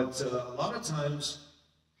 But a lot of times,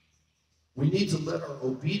 we need to let our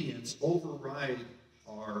obedience override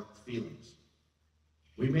our feelings.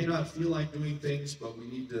 We may not feel like doing things, but we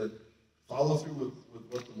need to follow through with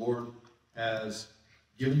what the Lord has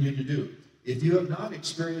given you to do. If you have not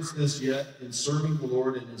experienced this yet in serving the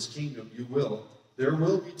Lord in His kingdom, you will. There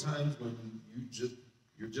will be times when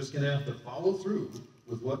you're just going to have to follow through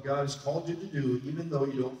with what God has called you to do, even though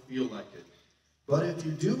you don't feel like it. But if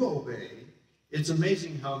you do obey, it's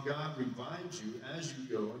amazing how God revives you as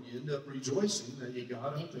you go, and you end up rejoicing that you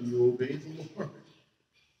got up and you obeyed the Lord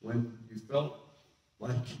when you felt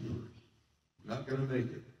like you were not going to make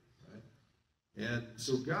it, right? And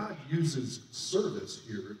so God uses service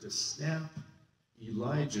here to snap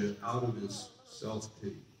Elijah out of his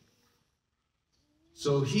self-pity.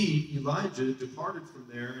 So Elijah, departed from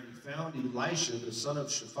there, and he found Elisha, the son of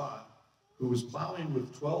Shaphat, who was plowing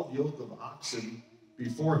with 12 yoke of oxen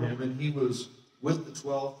before him, and he was with the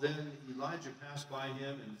 12. Then Elijah passed by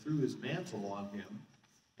him and threw his mantle on him.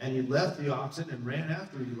 And he left the oxen and ran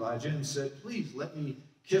after Elijah and said, please let me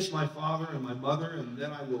kiss my father and my mother, and then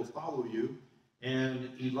I will follow you. And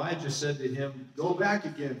Elijah said to him, go back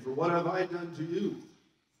again, for what have I done to you?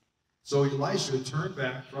 So Elisha turned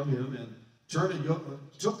back from him and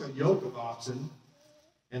took a yoke of oxen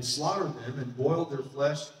and slaughtered them and boiled their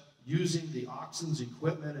flesh using the oxen's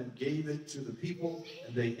equipment and gave it to the people,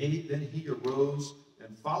 and they ate. Then he arose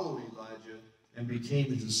and followed Elijah and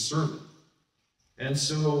became his servant. And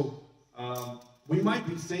so we might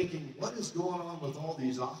be thinking, what is going on with all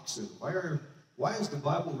these oxen? Why is the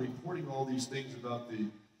Bible reporting all these things about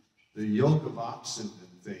the yoke of oxen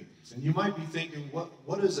and things? And you might be thinking,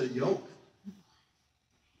 what is a yoke?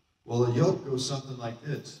 Well, a yoke goes something like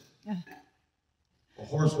this. A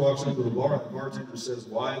horse walks into a bar, and the bartender says,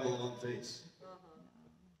 "Why the long face?"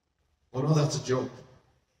 Oh no, that's a joke.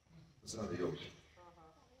 It's not a yoke.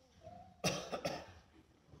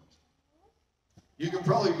 You can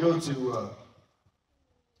probably go to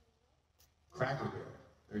Cracker Barrel.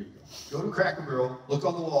 There you go. Go to Cracker Barrel, look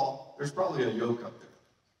on the wall. There's probably a yoke up there.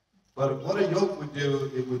 But what a yoke would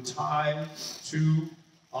do, it would tie two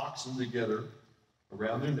oxen together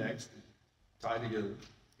around their necks, tie together.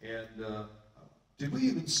 And did we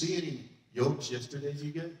even see any yokes yesterday?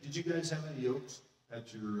 Did you guys have any yokes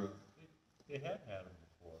at your? They have had them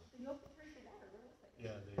before. The yoke was pretty better, really.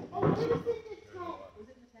 Yeah, they. Oh, what is it? Was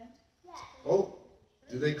it in the tent? Yeah. Oh,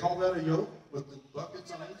 do they call that a yoke with the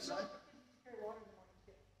buckets on each side?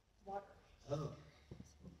 Oh.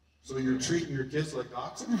 So you're treating your kids like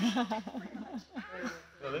oxen?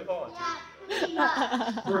 No, they volunteer.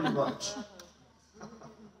 Pretty much.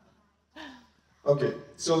 Okay,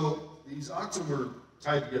 so these oxen were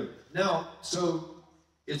tied together. Now, so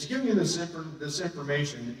it's giving you this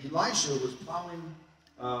information. Elisha was plowing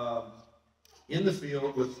in the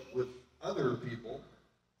field with other people,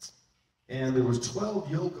 and there was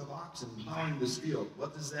 12 yoke of oxen plowing this field.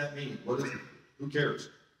 What does that mean? Who cares?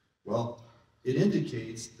 Well, it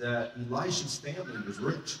indicates that Elisha's family was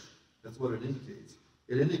rich. That's what it indicates.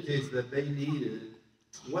 It indicates that they needed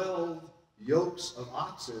 12 yokes of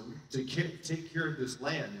oxen to take care of this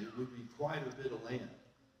land. It would be quite a bit of land.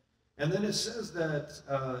 And then it says that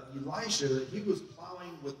Elisha, he was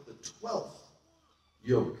plowing with the 12th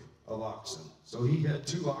yoke of oxen. So he had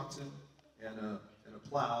 2 oxen and a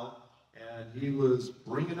plow, and he was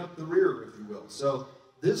bringing up the rear, if you will. So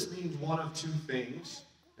this means one of 2 things,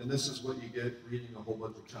 and this is what you get reading a whole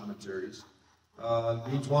bunch of commentaries. It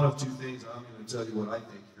means one of 2 things. I'm going to tell you what I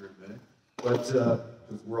think here in a minute, but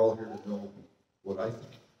because we're all here to know what I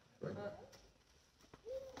think, right?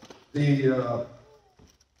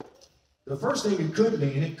 The first thing it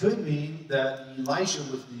could mean that Elisha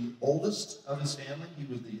was the oldest of his family. He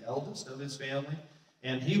was the eldest of his family,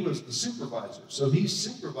 and he was the supervisor. So he's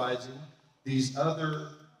supervising these other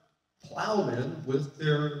plowmen with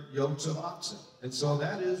their yokes of oxen. And so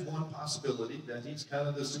that is one possibility, that he's kind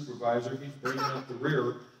of the supervisor. He's bringing up the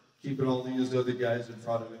rear, keeping all these other guys in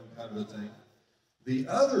front of him, kind of a thing. The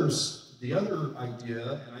other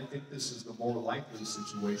idea, and I think this is the more likely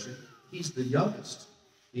situation, he's the youngest.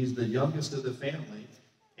 He's the youngest of the family,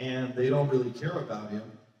 and they don't really care about him,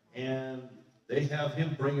 and they have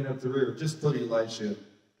him bringing up the rear. Just put Elisha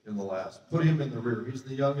in the last. Put him in the rear. He's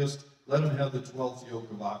the youngest. Let him have the 12th yoke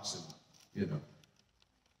of oxen, you know.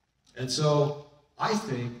 And so I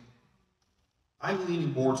think I'm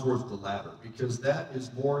leaning more towards the latter, because that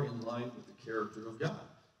is more in line with the character of God.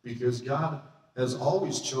 Because God has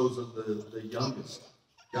always chosen the youngest.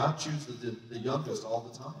 God chooses the youngest all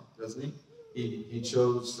the time, doesn't he? He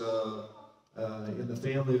chose, in the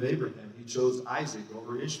family of Abraham, he chose Isaac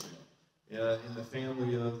over Ishmael. In the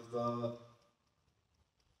family of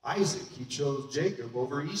Isaac, he chose Jacob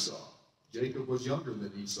over Esau. Jacob was younger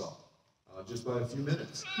than Esau, just by a few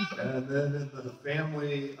minutes. And then in the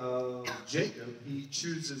family of Jacob, he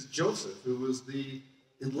chooses Joseph, who was the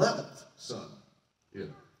 11th son. Yeah.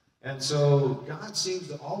 And so God seems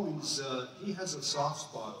to always, he has a soft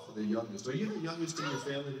spot for the youngest. Are you the youngest in your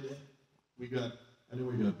family today? I know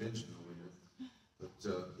we got Benjamin over here. But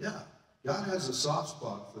yeah, God has a soft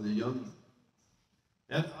spot for the young.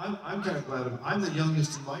 And I'm kind of glad I'm the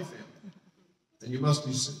youngest in my family. And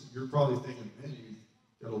you're probably thinking, man, you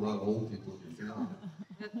got a lot of old people in your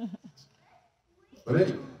family. But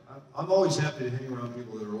anyway, I'm always happy to hang around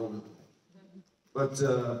people that are older than me. But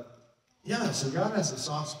yeah, so God has a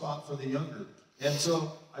soft spot for the younger. And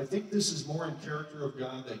so I think this is more in character of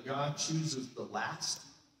God, that God chooses the last.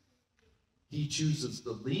 He chooses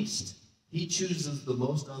the least. He chooses the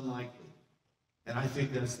most unlikely. And I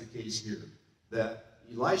think that's the case here. That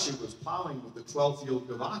Elisha was plowing with the 12th yoke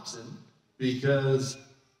of oxen because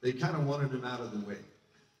they kind of wanted him out of the way.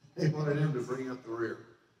 They wanted him to bring up the rear,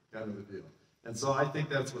 kind of a deal. And so I think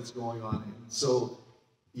that's what's going on here. So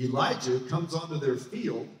Elijah comes onto their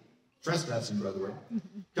field, trespassing, by the way,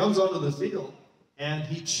 comes onto the field, and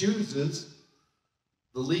he chooses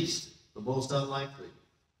the least, the most unlikely.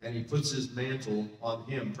 And he puts his mantle on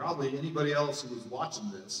him. Probably anybody else who was watching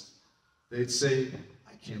this, they'd say,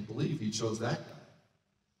 I can't believe he chose that guy.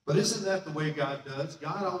 But isn't that the way God does?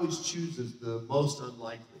 God always chooses the most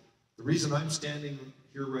unlikely. The reason I'm standing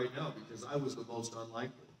here right now because I was the most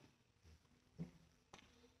unlikely.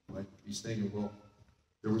 Like he's thinking, well,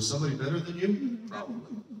 there was somebody better than you?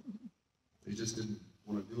 Probably. They just didn't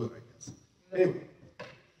want to do it, I guess. Anyway,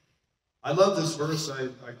 I love this verse. I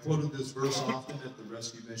quoted this verse often at the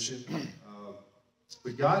rescue mission.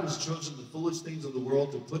 But God has chosen the foolish things of the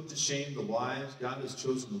world to put to shame the wise. God has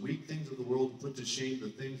chosen the weak things of the world to put to shame the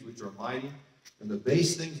things which are mighty. And the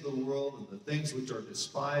base things of the world and the things which are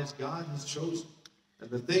despised, God has chosen. And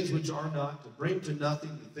the things which are not, to bring to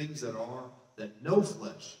nothing the things that are, that no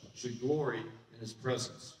flesh should glory in his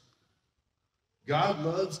presence. God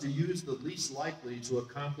loves to use the least likely to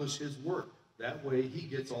accomplish his work. That way he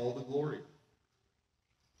gets all the glory.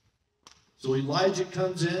 So Elijah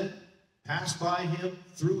comes in, passed by him,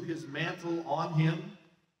 threw his mantle on him.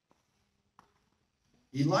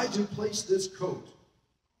 Elijah placed this coat,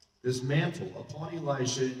 this mantle, upon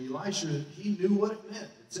Elisha, and Elisha, he knew what it meant.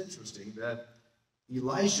 It's interesting that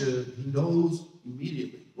Elisha, he knows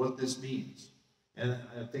immediately what this means. And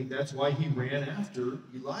I think that's why he ran after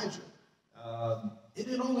Elijah. It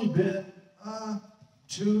had only been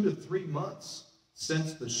 2 to 3 months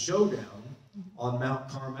since the showdown on Mount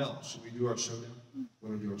Carmel. Should we do our showdown?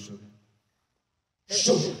 Want to do our showdown?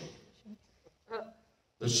 Showdown.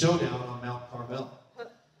 The showdown on Mount Carmel.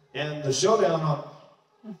 And the showdown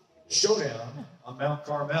on Mount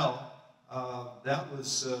Carmel, that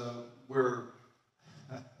was where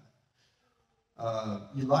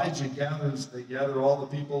Elijah they gather all the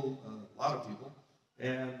people, a lot of people,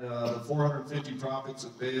 and the 450 prophets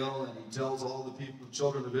of Baal, and he tells all the people,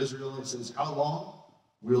 children of Israel, he says, how long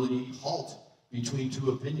will ye halt between two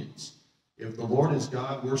opinions? If the Lord is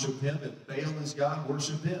God, worship him. If Baal is God,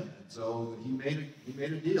 worship him. And so he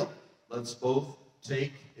made a deal. Let's both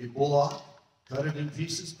take a bullock, cut it in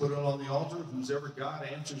pieces, put it on the altar. Who's ever God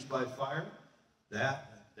answers by fire,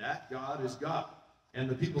 that God is God. And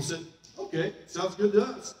the people said, okay, sounds good to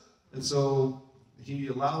us. And so he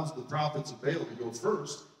allows the prophets of Baal to go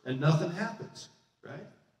first, and nothing happens, right?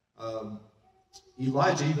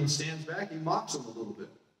 Elijah even stands back, he mocks him a little bit.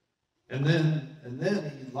 And then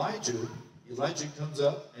Elijah comes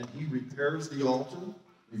up and he repairs the altar,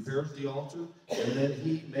 and then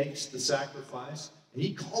he makes the sacrifice, and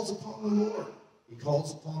he calls upon the Lord. He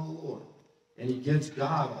calls upon the Lord, and he gives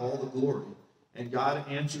God all the glory, and God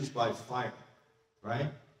answers by fire,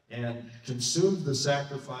 right? And consumes the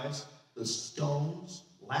sacrifice, the stones,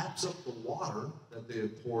 laps up the water that they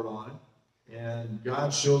had poured on it, and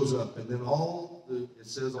God shows up. And then it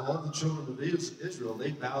says all the children of Israel,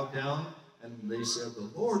 they bowed down and they said, the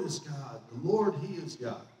Lord is God, the Lord, he is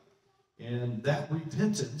God. And that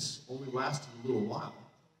repentance only lasted a little while.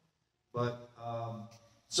 But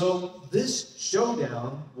so this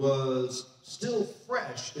showdown was still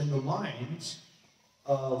fresh in the minds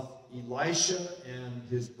of Elisha and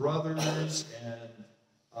his brothers, and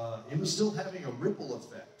it was still having a ripple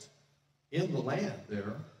effect in the land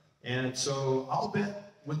there. And so I'll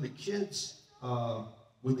bet when the kids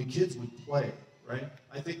would play, right?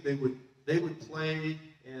 I think they would play,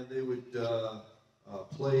 and they would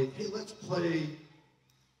play. Hey, let's play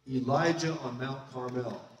Elijah on Mount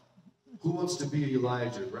Carmel. Who wants to be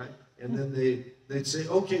Elijah, right? And then they'd say,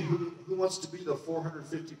 okay, who wants to be the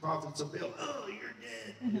 450 prophets of Baal? Oh, you're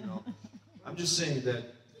dead. You know, I'm just saying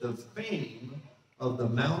that the fame of the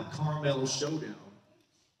Mount Carmel showdown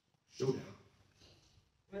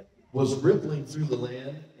was rippling through the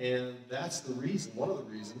land, and that's the reason, one of the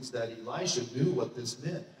reasons that Elisha knew what this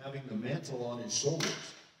meant, having the mantle on his shoulders.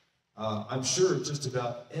 I'm sure just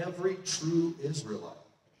about every true Israelite,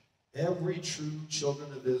 every true child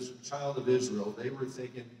of Israel, they were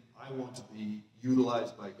thinking, I want to be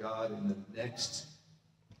utilized by God in the next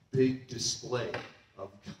big display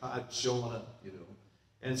of God showing up, you know.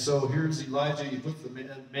 And so here's Elijah, he puts the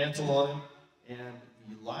mantle on him, and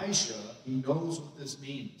Elisha, he knows what this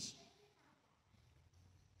means.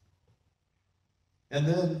 And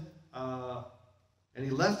then, and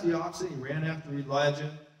he left the oxen, he ran after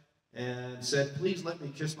Elijah, and said, please let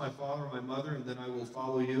me kiss my father and my mother, and then I will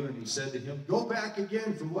follow you. And he said to him, go back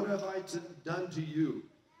again, for what have I done to you?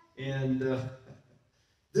 And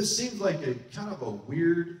this seems like a kind of a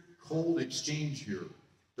weird, cold exchange here,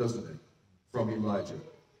 doesn't it, from Elijah?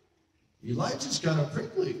 Elijah's kind of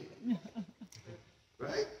prickly,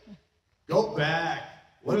 right? Go back.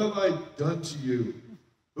 What have I done to you?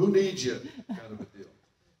 Who needs you? Kind of a deal.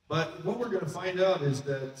 But what we're going to find out is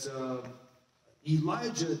that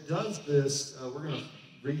Elijah does this. We're going to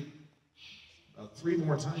read 3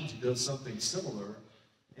 more times. He does something similar.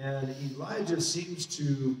 And Elijah seems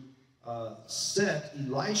to set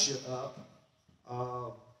Elisha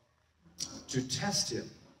up to test him.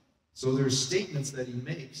 So there's statements that he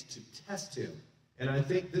makes to test him. And I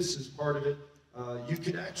think this is part of it. You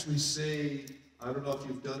could actually say, I don't know if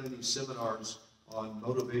you've done any seminars on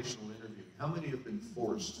motivational interviewing. How many have been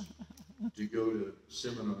forced to go to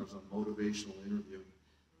seminars on motivational interviewing?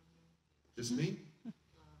 Just me?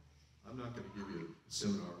 I'm not going to give you a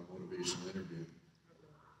seminar on motivational interviewing.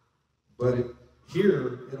 But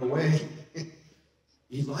here, in a way,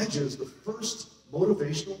 Elijah is the first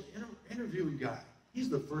motivational interviewing guy. He's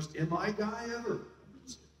the first MI guy ever.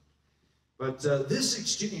 But this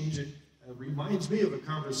exchange reminds me of a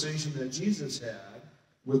conversation that Jesus had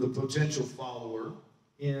with a potential follower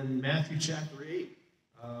in Matthew chapter 8.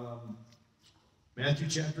 Matthew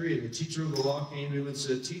chapter 8, a teacher of the law came to him and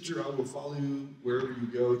said, "Teacher, I will follow you wherever you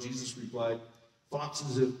go." Jesus replied,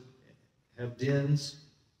 "Foxes have dens,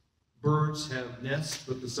 birds have nests,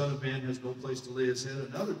 but the Son of Man has no place to lay his head."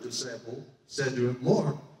 Another disciple said to him,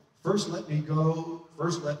 "Lord, first let me go,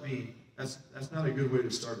 first let me." That's not a good way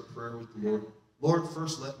to start a prayer with the Lord. Lord,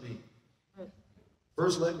 first let me.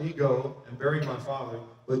 First let me go and bury my father.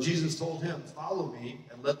 But Jesus told him, "Follow me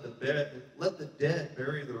and let the dead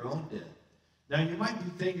bury their own dead." Now you might be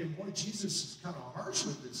thinking, boy, Jesus is kind of harsh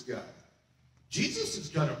with this guy. Jesus is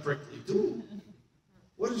kind of prickly too.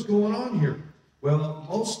 What is going on here? Well,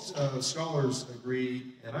 most scholars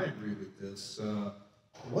agree, and I agree with this,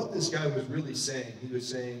 what this guy was really saying, he was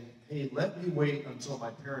saying, hey, let me wait until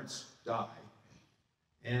my parents die,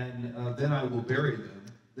 and then I will bury them.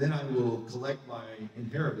 Then I will collect my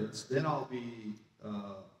inheritance. Then I'll be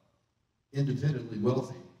independently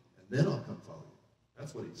wealthy, and then I'll come follow you.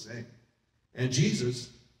 That's what he's saying. And Jesus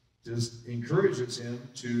just encourages him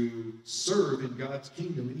to serve in God's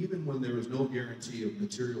kingdom even when there is no guarantee of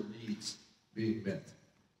material needs being met.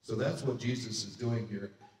 So that's what Jesus is doing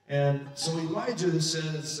here. And so Elijah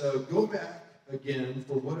says, go back again,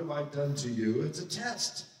 for what have I done to you? It's a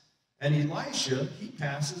test. And Elisha, he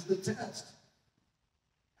passes the test.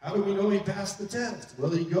 How do we know he passed the test?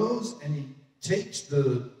 Well, he goes and he takes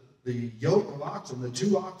the yoke of oxen, the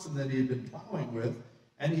 2 oxen that he had been plowing with,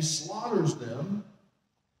 and he slaughters them,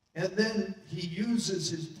 and then he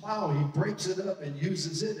uses his plow, he breaks it up and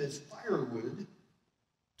uses it as firewood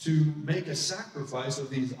to make a sacrifice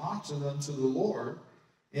of these oxen unto the Lord.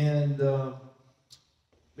 And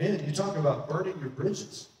man, you talk about burning your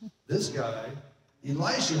bridges. This guy,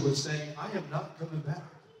 Elisha, was saying, I am not coming back.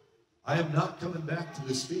 I am not coming back to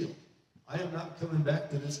this field. I am not coming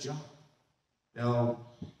back to this job. Now,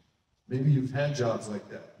 maybe you've had jobs like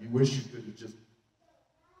that. You wish you could have just,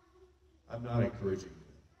 I'm not encouraging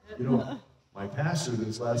you. You know, my pastor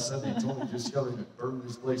this last Sunday told me just tell him to burn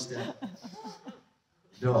this place down.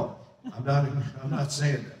 No, I'm not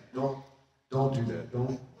saying that. Don't do that.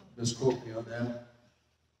 Don't misquote me on that.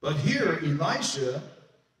 But here, Elisha,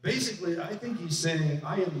 basically, I think he's saying,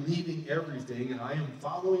 I am leaving everything and I am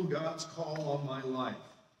following God's call on my life.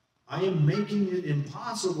 I am making it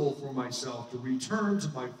impossible for myself to return to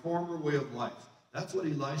my former way of life. That's what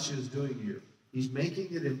Elisha is doing here. He's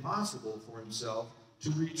making it impossible for himself to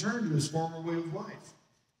return to his former way of life.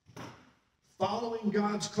 Following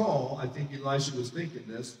God's call, I think Elisha was thinking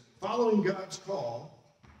this, following God's call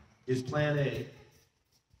is plan A,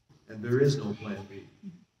 and there is no plan B.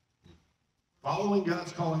 Following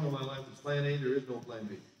God's calling on my life is plan A, there is no plan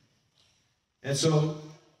B. And so,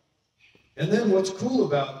 and then what's cool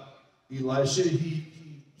about Elisha, he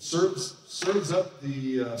serves up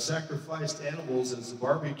the sacrificed animals as a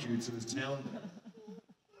barbecue to his town.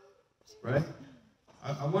 Right?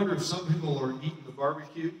 I wonder if some people are eating the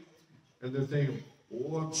barbecue and they're thinking,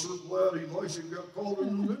 oh, I'm sure glad Elisha got called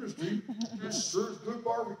into the ministry. This sure is good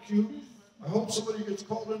barbecue. I hope somebody gets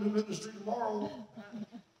called into ministry tomorrow.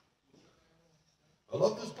 I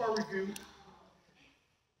love this barbecue.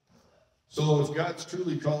 So if God's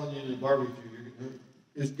truly calling you into barbecue,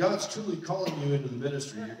 if God's truly calling you into the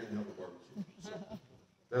ministry, you're going to have a barbecue. So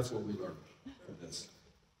that's what we learned from this.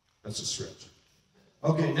 That's a stretch.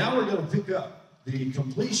 Okay, now we're going to pick up the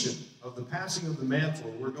completion of the passing of the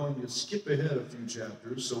mantle. We're going to skip ahead a few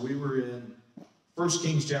chapters. So we were in 1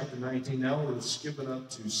 Kings chapter 19. Now we're skipping up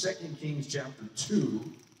to 2 Kings chapter 2.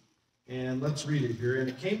 And let's read it here. And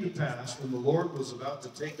it came to pass, when the Lord was about to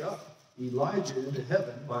take up Elijah into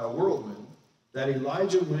heaven by a whirlwind, that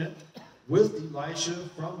Elijah went with Elisha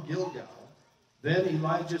from Gilgal. Then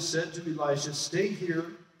Elijah said to Elisha, stay here,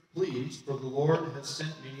 please, for the Lord has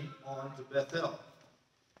sent me on to Bethel.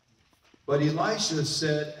 But Elisha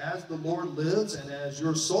said, as the Lord lives and as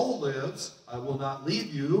your soul lives, I will not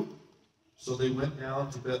leave you. So they went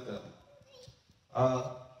down to Bethel.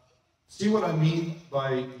 See what I mean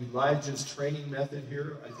by Elijah's training method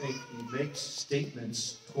here? I think he makes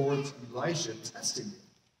statements towards Elisha, testing him.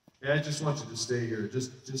 hey, I just want you to stay here.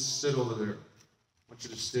 Just sit over there. I want you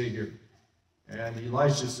to stay here. And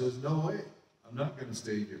Elisha says, no way. I'm not going to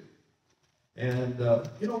stay here. And,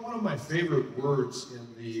 you know, one of my favorite words in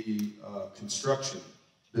the construction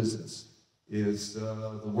business is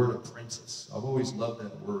the word apprentice. I've always loved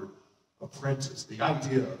that word, apprentice, the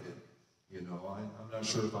idea of it. You know, I'm not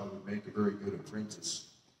sure if I would make a very good apprentice.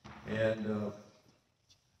 And,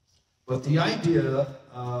 but the idea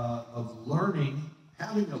of learning,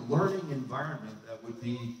 having a learning environment that would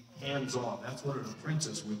be hands-on, that's what an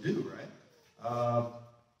apprentice would do, right?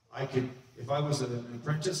 I could, if I was an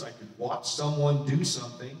apprentice, I could watch someone do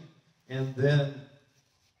something, and then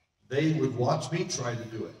they would watch me try to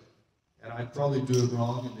do it. And I'd probably do it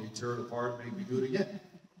wrong, and they'd tear it apart and make me do it again.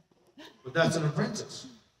 But that's an apprentice,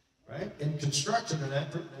 right? In construction,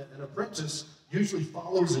 an apprentice usually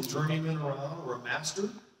follows a journeyman around, or a master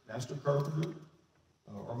carpenter,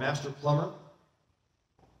 or master plumber.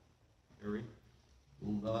 Harry, a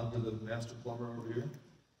little nod to the master plumber over here.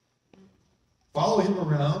 Follow him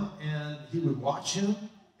around, and he would watch him,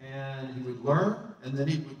 and he would learn, and then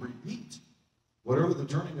he would repeat whatever the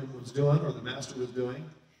journeyman was doing or the master was doing.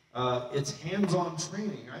 It's hands-on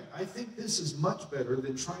training. I think this is much better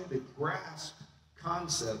than trying to grasp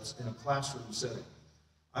concepts in a classroom setting.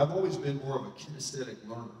 I've always been more of a kinesthetic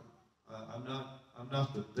learner. I'm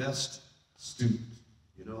not the best student.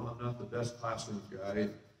 You know, I'm not the best classroom guy.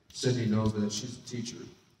 Cindy knows that. She's a teacher.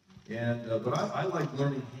 And but I like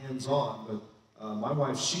learning hands-on. But my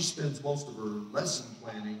wife, she spends most of her lesson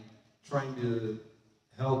planning trying to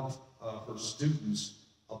help her students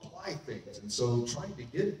apply things, and so trying to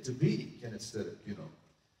get it to be kinesthetic, you know.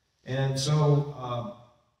 And so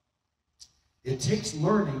it takes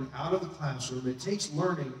learning out of the classroom, it takes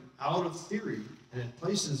learning out of theory, and it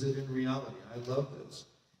places it in reality. I love this.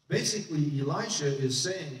 Basically, Elisha is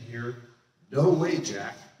saying here, no way,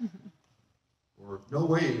 Jack, or no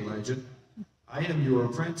way, Elijah. I am your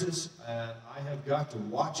apprentice, and I have got to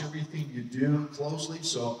watch everything you do closely,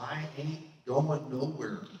 so I ain't going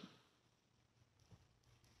nowhere.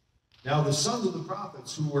 Now the sons of the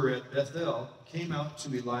prophets who were at Bethel came out to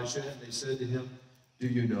Elisha, and they said to him, do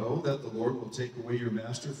you know that the Lord will take away your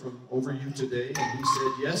master from over you today? And he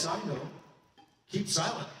said, yes, I know. Keep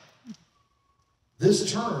silent.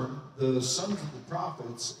 This term, the sons of the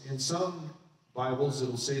prophets, in some Bibles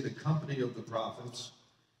it'll say the company of the prophets.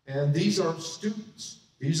 And these are students.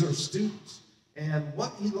 These are students. And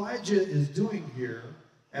what Elijah is doing here,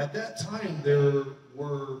 at that time there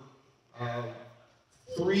were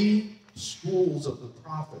 3 schools of the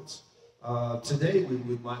prophets. Today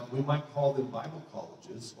we might call them Bible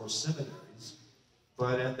colleges or seminaries.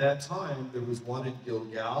 But at that time there was one in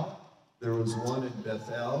Gilgal, there was one in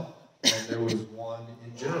Bethel, and there was one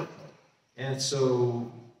in Jericho. And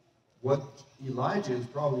so what Elijah is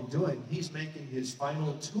probably doing, he's making his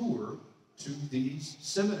final tour to these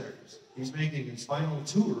seminaries. He's making his final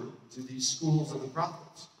tour to these schools of the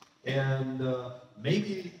prophets. And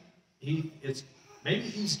maybe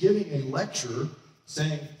he's giving a lecture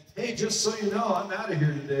saying, hey, just so you know, I'm out of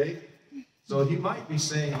here today. So he might be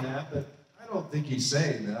saying that, but I don't think he's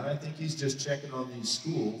saying that. I think he's just checking on these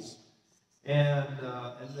schools. And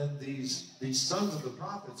then these sons of the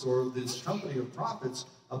prophets, or this company of prophets,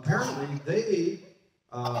 apparently they,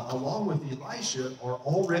 along with Elisha, are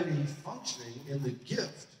already functioning in the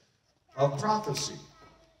gift of prophecy.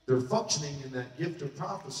 They're functioning in that gift of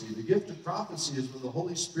prophecy. The gift of prophecy is when the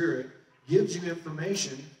Holy Spirit gives you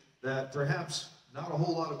information that perhaps not a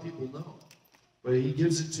whole lot of people know, but he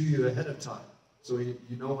gives it to you ahead of time, so you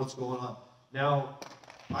know what's going on. Now,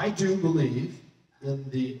 I do believe in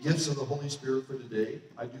the gifts of the Holy Spirit for today.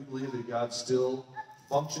 I do believe that God still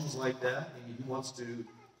functions like that, and he wants to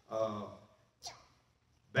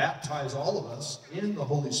baptize all of us in the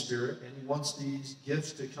Holy Spirit, and he wants these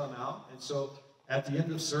gifts to come out. And so at the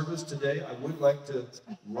end of service today, I would like to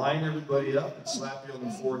line everybody up and slap you on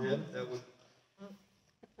the forehead. That would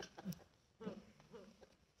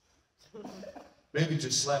maybe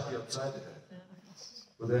just slap you upside the head.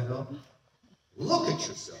 Would that help? Look at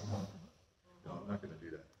yourself. No, I'm not going to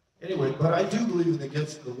do that. Anyway, but I do believe in the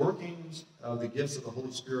gifts, the workings of the gifts of the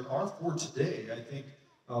Holy Spirit are for today. I think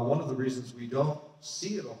one of the reasons we don't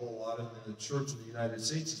see it a whole lot in the church of the United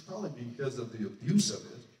States is probably because of the abuse of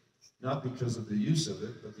it. Not because of the use of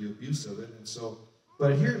it, but the abuse of it. And so,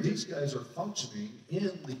 but here these guys are functioning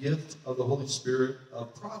in the gift of the Holy Spirit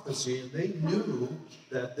of prophecy, and they knew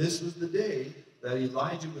that this was the day that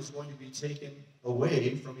Elijah was going to be taken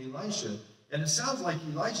away from Elisha. And it sounds like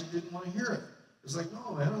Elijah didn't want to hear it. It's like,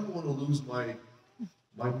 no, man, I don't want to lose my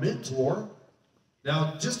mentor.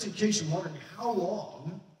 Now, just in case you're wondering how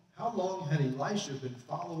how long had Elisha been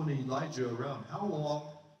following Elijah around? How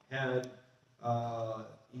long had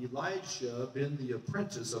Elisha been the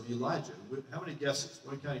apprentice of Elijah? How many guesses?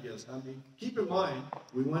 One kind of guess. I mean, keep in mind,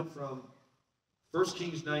 we went from 1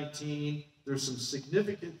 Kings 19. There's some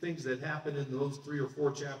significant things that happen in those 3 or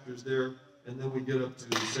 4 chapters there, and then we get up to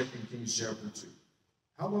 2 Kings chapter 2.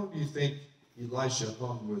 How long do you think Elisha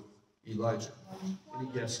hung with Elijah? Any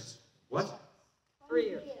guesses? What? 3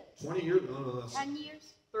 years. 20 years? No, that's... 10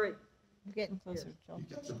 years? 3. You're getting closer, Joel. You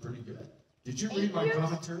guys are pretty good. Did you read my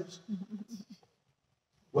commentaries?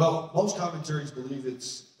 Well, most commentaries believe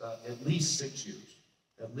it's at least 6 years.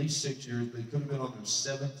 At least 6 years. They could have been on their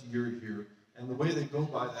 7th year here. And the way they go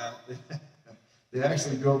by that, they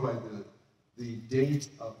actually go by the date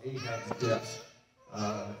of Ahab's death.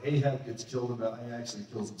 Ahab gets killed, he actually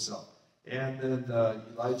kills himself. And then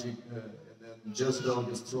Elijah, and then Jezebel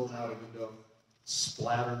gets thrown out a window,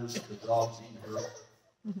 splatters, the dogs eat her.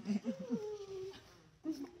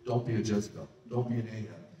 Don't be a Jezebel. Don't be an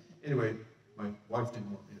Ahab. Anyway, my wife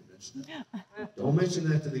didn't want me to mention that. Don't mention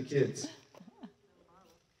that to the kids.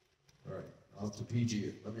 All right, I'll have to PG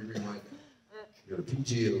it. Let me remind you. You got to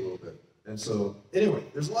PG it a little bit. And so, anyway,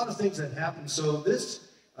 there's a lot of things that happen. So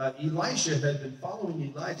this, Elisha had been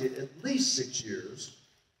following Elijah at least 6 years.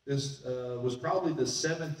 This was probably the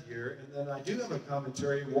 7th year. And then I do have a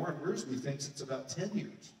commentary. Warren Wiersbe thinks it's about 10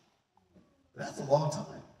 years. That's a long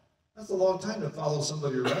time. That's a long time to follow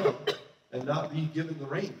somebody around and not be given the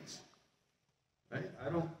reins. Right?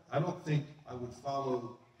 I don't think I would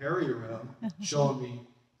follow Harry around showing me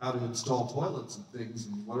how to install toilets and things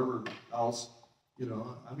and whatever else. You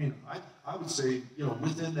know, I mean, I would say, you know,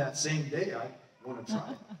 within that same day, I want to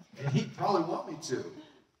try it. And he'd probably want me to.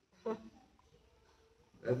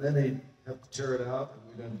 And then he'd have to tear it out,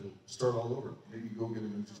 and we'd have to start all over. Maybe go get a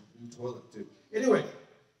new toilet, too. Anyway.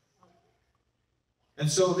 And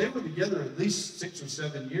so they were together at least 6 or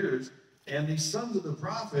 7 years. And these sons of the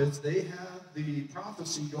prophets, they have the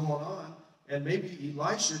prophecy going on. And maybe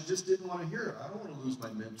Elisha just didn't want to hear it. I don't want to lose my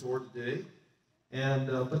mentor today. And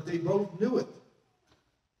but they both knew it.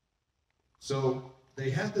 So they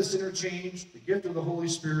had this interchange. The gift of the Holy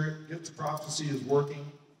Spirit, gift of prophecy is working.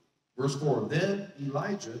 Verse 4, then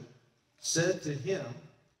Elijah said to him,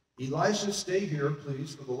 Elisha, stay here,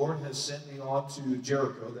 please, for the Lord has sent me on to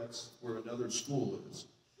Jericho. That's where another school is.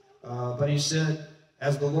 But he said,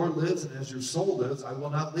 as the Lord lives and as your soul lives, I will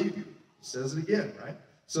not leave you. He says it again, right?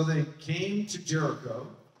 So they came to Jericho,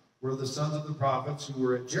 where the sons of the prophets who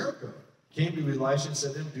were at Jericho came to Elisha and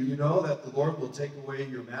said to him, do you know that the Lord will take away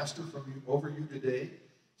your master from you over you today?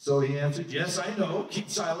 So he answered, yes, I know. Keep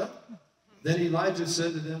silent. Then Elijah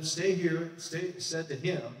said to them, stay here. Said to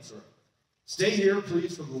him, stay here,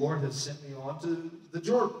 please, for the Lord has sent me on to the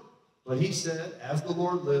Jordan. But he said, as the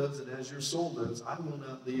Lord lives and as your soul lives, I will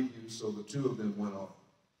not leave you. So the two of them went on.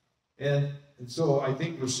 And so I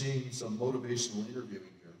think we're seeing some motivational interviewing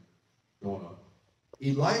here going on.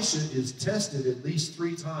 Elisha is tested at least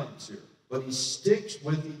 3 times here. But he sticks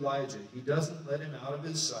with Elijah. He doesn't let him out of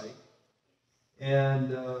his sight.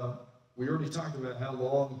 And we already talked about how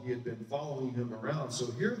long he had been following him around. So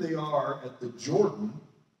here they are at the Jordan.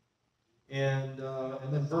 And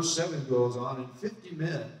then verse 7 goes on, and 50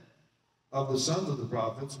 men of the sons of the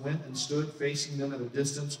prophets went and stood facing them at a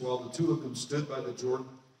distance while the 2 of them stood by the Jordan.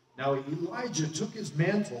 Now Elijah took his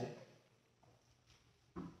mantle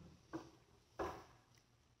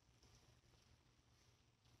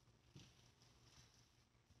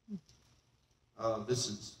this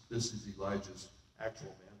is Elijah's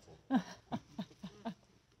actual mantle. A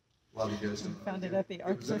lot of you guys don't know. Found it at the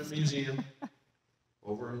art It was in a museum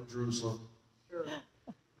over in Jerusalem. Sure.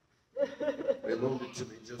 They loaned it to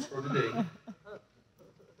me just for today.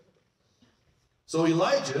 So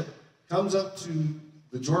Elijah comes up to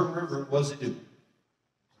the Jordan River. What does he do?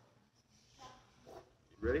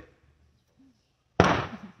 Ready?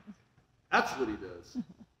 That's what he does.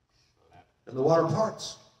 And the water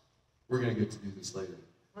parts. We're going to get to do this later.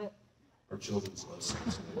 Our children's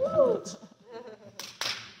lessons. The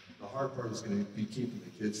hard part is going to be keeping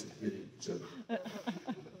the kids from hitting each other.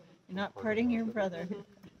 You're not parting your brother.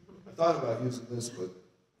 I thought about using this, but I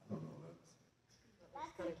don't know.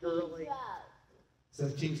 That's kind of girly. Is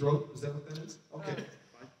that King's Road? Is that what that is? Okay, fine.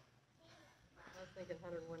 I was thinking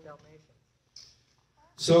 101 Dalmatians.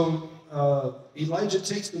 So Elijah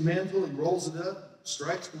takes the mantle, he rolls it up,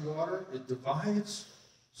 strikes the water, it divides,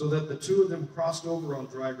 so that the 2 of them crossed over on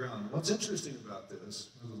dry ground. What's interesting about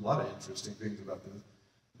this, there's a lot of interesting things about this,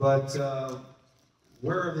 but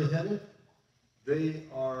where are they headed? They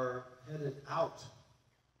are headed out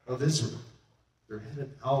of Israel. They're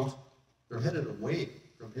headed out, they're headed away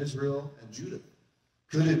from Israel and Judah.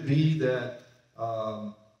 Could it be that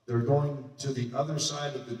they're going to the other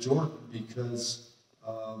side of the Jordan because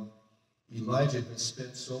Elijah has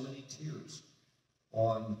spent so many tears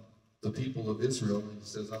on the people of Israel, and he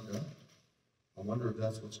says, I'm done. I wonder if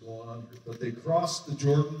that's what's going on here. But they crossed the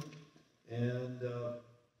Jordan, and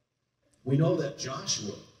we know that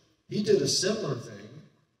Joshua, he did a similar thing,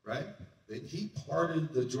 right? That he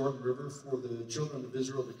parted the Jordan River for the children of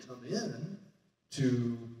Israel to come in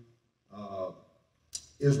to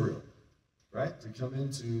Israel, right? To come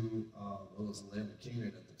into, what was the land of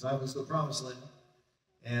Canaan at the time? It was the Promised Land.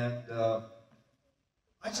 And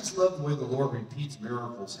I just love the way the Lord repeats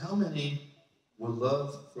miracles. How many would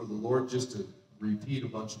love for the Lord just to repeat a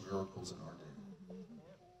bunch of miracles in our day?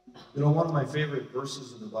 You know, one of my favorite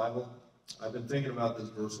verses in the Bible, I've been thinking about this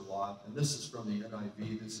verse a lot, and this is from the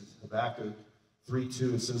NIV. This is Habakkuk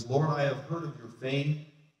 3:2. It says, Lord, I have heard of your fame.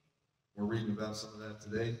 We're reading about some of that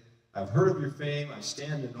today. I've heard of your fame. I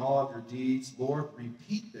stand in awe of your deeds. Lord,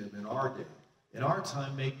 repeat them in our day. In our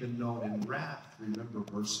time, make them known. In wrath, remember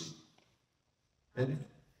mercy. And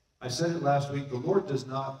I said it last week, the Lord does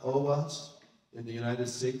not owe us in the United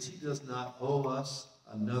States. He does not owe us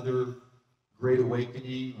another Great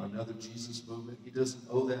Awakening, or another Jesus movement. He doesn't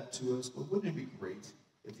owe that to us. But wouldn't it be great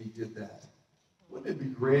if he did that? Wouldn't it be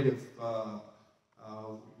great if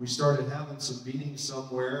we started having some meetings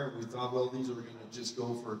somewhere and we thought, well, these are going to just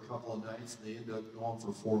go for a couple of nights and they end up going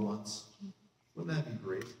for 4 months? Wouldn't that be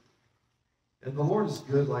great? And the Lord is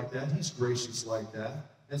good like that. He's gracious like that.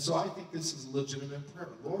 And so I think this is a legitimate prayer.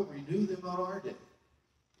 Lord, renew them on our day.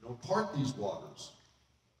 You know, part these waters.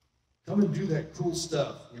 Come and do that cool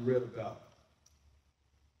stuff we read about.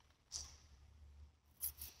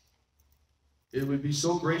 It would be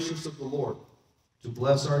so gracious of the Lord to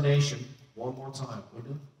bless our nation one more time,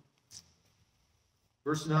 wouldn't it?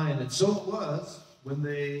 Verse 9, and so it was when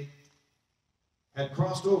they had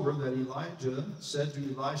crossed over that Elijah said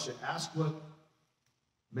to Elisha, ask what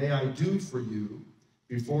may I do for you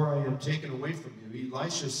before I am taken away from you.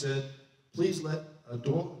 Elisha said, please let a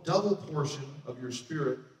double portion of your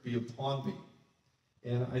spirit be upon me.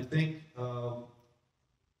 And I think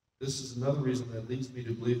this is another reason that leads me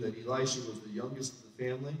to believe that Elisha was the youngest of the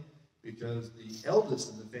family, because the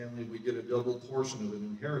eldest in the family would get a double portion of an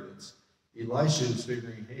inheritance. Elisha is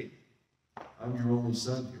figuring, hey, I'm your only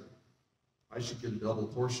son here. I should get a double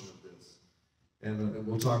portion of this. And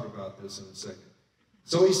we'll talk about this in a second.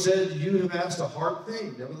 So he said, you have asked a hard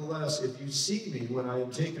thing. Nevertheless, if you see me when I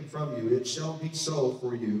am taken from you, it shall be so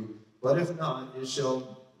for you. But if not, it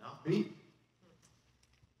shall not be.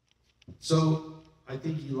 So I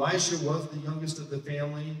think Elisha was the youngest of the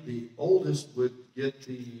family. The oldest would get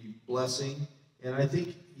the blessing. And I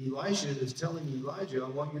think Elisha is telling Elijah, I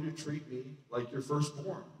want you to treat me like your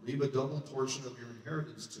firstborn. Leave a double portion of your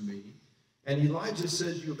inheritance to me. And Elijah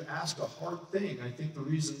says, you have asked a hard thing. I think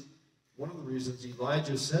one of the reasons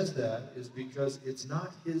Elijah says that is because it's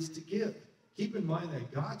not his to give. Keep in mind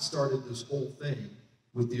that God started this whole thing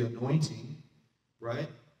with the anointing, right?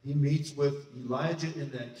 He meets with Elijah in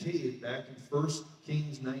that cave back in 1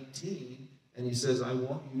 Kings 19, and he says, I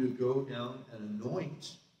want you to go down and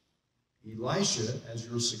anoint Elisha as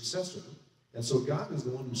your successor. And so God is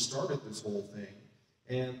the one who started this whole thing.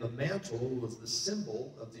 And the mantle was the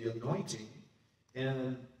symbol of the anointing.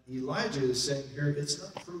 And Elijah is saying here, it's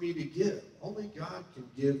not for me to give. Only God can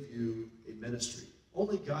give you a ministry.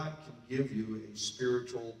 Only God can give you a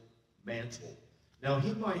spiritual mantle. Now,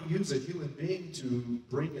 he might use a human being to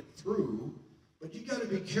bring it through, but you got to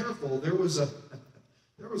be careful. There was a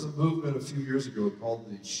movement a few years ago called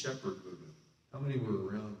the Shepherd movement. How many were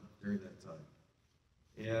around during that time?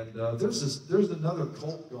 And there's another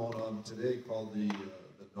cult going on today called the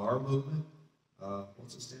NAR movement.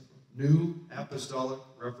 What's it stand for? New Apostolic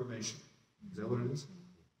Reformation. Is that what it is?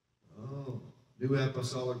 Oh, New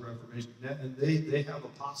Apostolic Reformation. And they have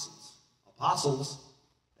apostles,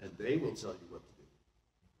 and they will tell you what to do,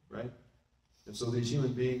 right? And so these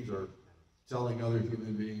human beings are telling other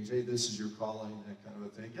human beings, hey, this is your calling, that kind of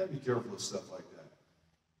a thing. You got to be careful of stuff like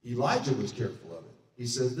that. Elijah was careful of it. He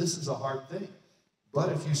says, this is a hard thing.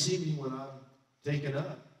 But if you see me when I'm taken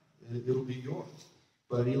up, it'll be yours.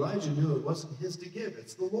 But Elijah knew it wasn't his to give.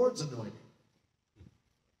 It's the Lord's anointing.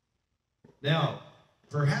 Now,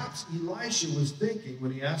 perhaps Elisha was thinking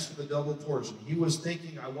when he asked for the double portion, he was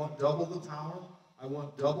thinking, I want double the power. I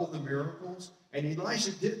want double the miracles. And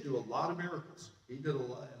Elisha did do a lot of miracles. He did a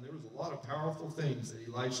lot, and there was a lot of powerful things that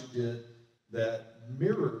Elisha did that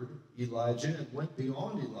mirrored Elijah and went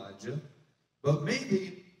beyond Elijah. But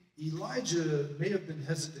maybe Elijah may have been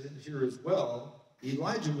hesitant here as well.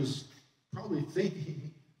 Elijah was probably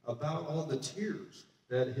thinking about all the tears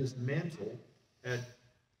that his mantle had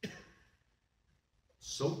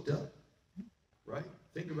soaked up, right?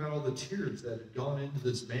 Think about all the tears that had gone into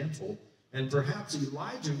this mantle. And perhaps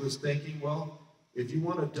Elijah was thinking, well, if you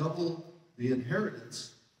want to double the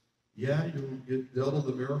inheritance, yeah, you'll get double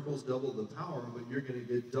the miracles, double the power, but you're going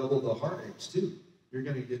to get double the heartaches too. You're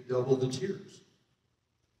going to get double the tears.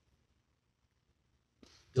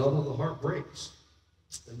 Double the heartbreaks.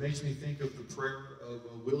 It makes me think of the prayer of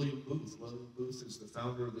William Booth. William Booth is the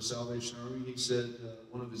founder of the Salvation Army. He said,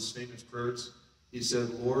 one of his famous prayers, he said,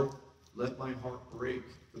 Lord, let my heart break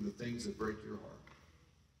for the things that break your heart.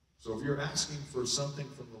 So if you're asking for something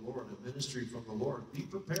from the Lord, a ministry from the Lord, be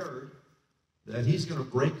prepared that he's going to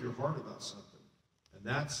break your heart about something. And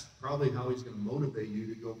that's probably how he's going to motivate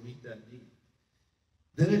you to go meet that need.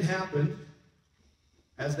 Then it happened,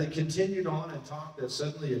 as they continued on and talked, that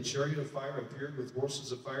suddenly a chariot of fire appeared with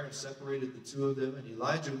horses of fire and separated the two of them. And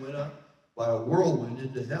Elijah went up by a whirlwind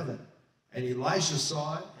into heaven. And Elisha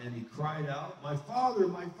saw it, and he cried out, my father,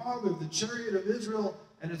 the chariot of Israel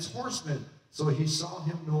and its horsemen. So he saw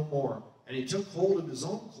him no more. And he took hold of his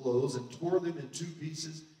own clothes and tore them in two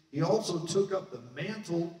pieces. He also took up the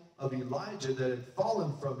mantle of Elijah that had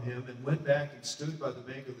fallen from him and went back and stood by the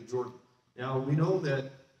bank of the Jordan. Now, we know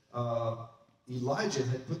that Elijah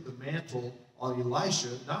had put the mantle on Elisha,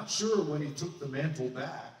 not sure when he took the mantle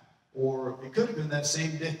back, or it could have been that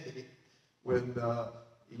same day when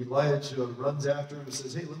Elijah runs after him and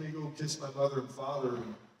says, hey, let me go kiss my mother and father,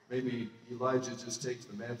 and maybe Elijah just takes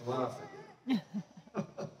the mantle off again.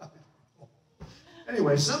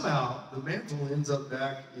 Anyway, somehow the mantle ends up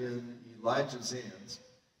back in Elijah's hands,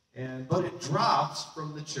 but it drops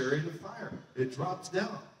from the chariot of fire. It drops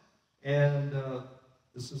down. And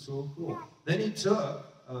this is so cool. Then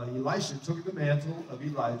Elisha took the mantle of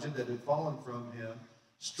Elijah that had fallen from him,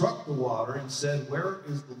 struck the water, and said, where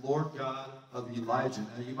is the Lord God of Elijah?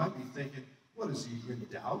 Now you might be thinking, what, is he in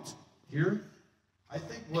doubt here? I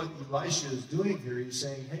think what Elisha is doing here, he's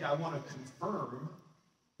saying, hey, I want to confirm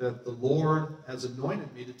that the Lord has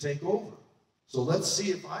anointed me to take over. So let's see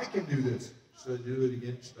if I can do this. Should I do it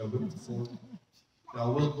again? Should I whip the floor?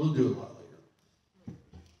 No, we'll do it a lot later.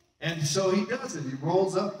 And so he does it. He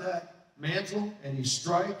rolls up that mantle and he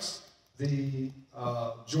strikes the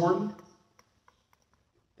Jordan.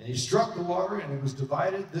 And he struck the water, and it was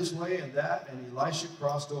divided this way and that, and Elisha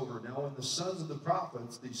crossed over. Now when the sons of the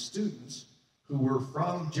prophets, these students who were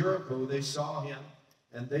from Jericho, they saw him,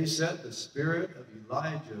 and they said, the spirit of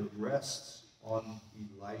Elijah rests on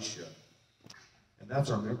Elisha. And that's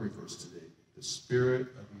our memory verse today. The spirit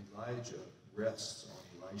of Elijah rests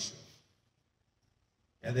on Elisha.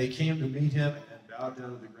 And they came to meet him and bowed down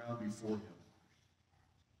to the ground before him.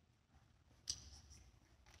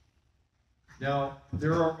 Now,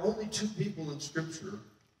 there are only two people in Scripture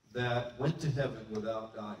that went to heaven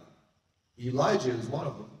without dying. Elijah is one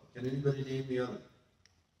of them. Can anybody name the other?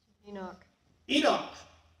 Enoch. Enoch!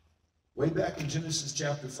 Way back in Genesis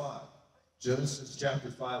chapter 5. Genesis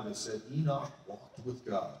chapter 5, it said Enoch walked with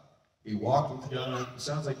God. He walked with God. It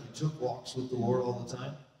sounds like he took walks with the Lord all the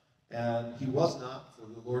time. And he was not, for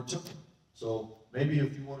the Lord took him. So maybe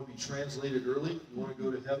if you want to be translated early, you want to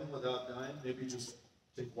go to heaven without dying, maybe just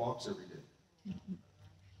take walks every day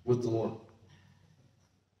with the Lord.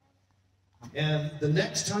 And the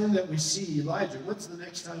next time that we see Elijah, what's the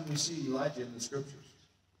next time we see Elijah in the Scriptures?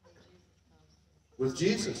 With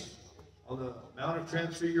Jesus on the Mount of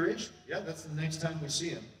Transfiguration. Yeah, that's the next time we see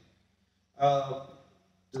him.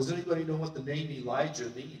 Does anybody know what the name Elijah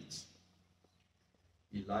means?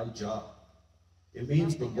 Elijah. It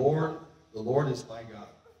means the Lord is my God.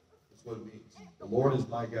 That's what it means. The Lord is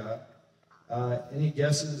my God. Any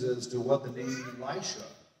guesses as to what the name Elisha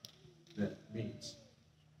means?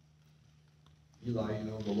 Eli, you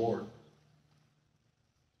know, the Lord.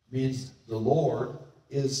 Means the Lord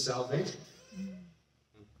is salvation.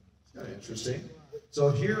 It's kind of interesting. So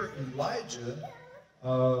here Elijah,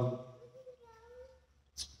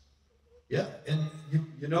 and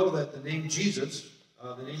you know that the name Jesus,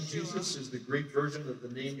 is the Greek version of the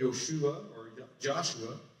name Yoshua or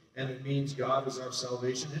Joshua, and it means God is our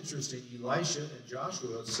salvation. Interesting, Elisha and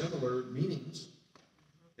Joshua have similar meanings.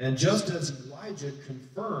 And just as Elijah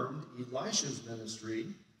confirmed Elisha's ministry,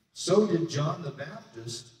 so did John the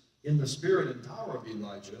Baptist in the spirit and power of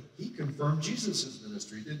Elijah. He confirmed Jesus'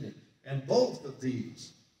 ministry, didn't he? And both of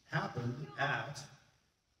these happened at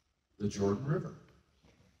the Jordan River.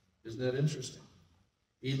 Isn't that interesting?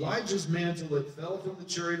 Elijah's mantle, it fell from the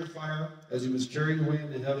chariot of fire as he was carried away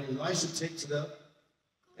into heaven. Elisha takes it up,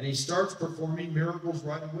 and he starts performing miracles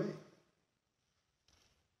right away.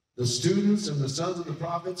 The students and the sons of the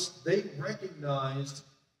prophets, they recognized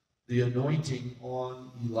the anointing on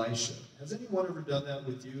Elisha. Has anyone ever done that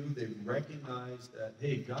with you? They've recognized that,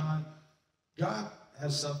 hey, God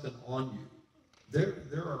has something on you.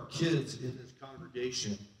 There are kids in this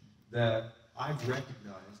congregation that I've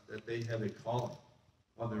recognized that they have a calling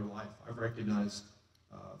on their life. I've recognized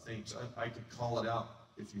things. I could call it out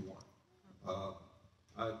if you want.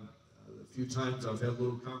 A few times I've had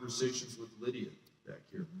little conversations with Lydia back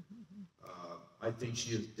here. I think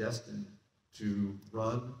she is destined to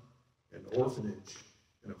run an orphanage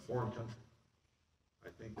in a foreign country. I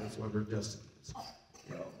think that's what her destiny is.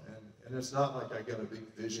 You know, and it's not like I got a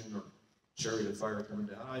big vision or chariot of fire coming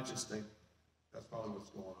down. I just think that's probably what's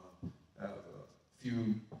going on. I have a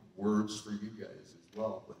few words for you guys as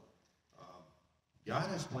well, but God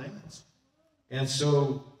has plans. And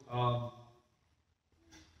so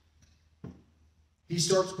he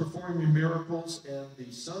starts performing miracles, and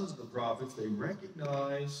the sons of the prophets, they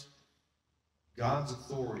recognize God's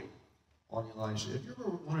authority on Elijah. If you ever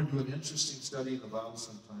want to do an interesting study in the Bible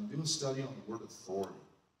sometime, do a study on the word authority.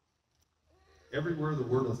 Everywhere the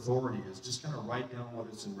word authority is, just kind of write down what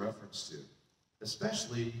it's in reference to,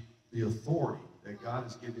 especially the authority that God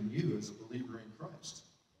has given you as a believer in Christ.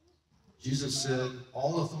 Jesus said,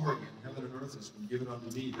 all authority in heaven and earth has been given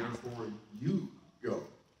unto me, therefore you go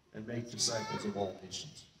and make disciples of all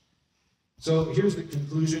nations. So here's the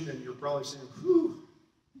conclusion, and you're probably saying, whew,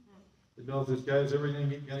 I don't know if this guy's ever going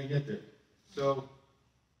to get there. So,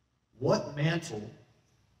 what mantle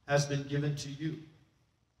has been given to you?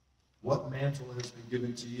 What mantle has been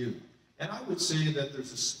given to you? And I would say that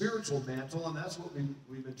there's a spiritual mantle, and that's what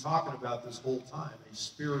we've been talking about this whole time, a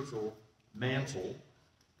spiritual mantle.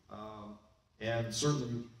 And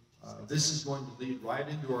certainly, this is going to lead right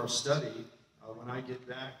into our study when I get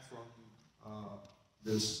back from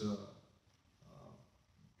this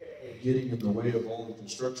getting in the way of all the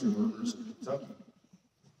construction workers in Kentucky.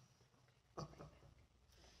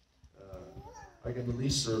 I can at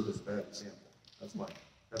least serve as a bad example. That's my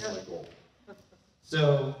goal.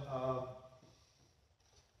 So,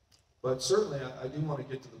 but certainly I do want to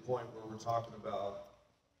get to the point where we're talking about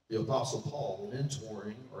the Apostle Paul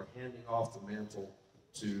mentoring or handing off the mantle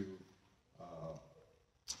to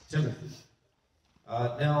Timothy.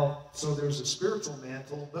 Now, so there's a spiritual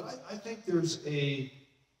mantle, but I think there's a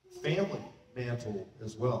family mantle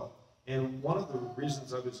as well. And one of the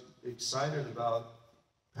reasons I was excited about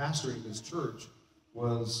pastoring this church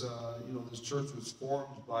was, this church was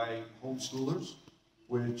formed by homeschoolers,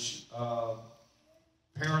 which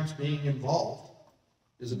parents being involved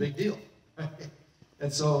is a big deal.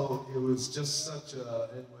 And so it was just such a,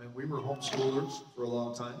 and we were homeschoolers for a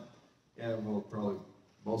long time, and well, probably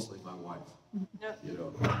mostly my wife. You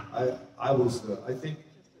know, I think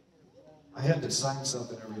I had to sign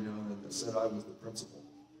something every now and then that said I was the principal.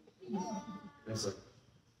 And it's like,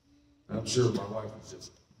 I'm sure my wife was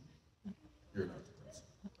just, you're not the principal.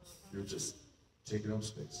 You're just taking up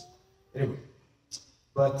space. Anyway,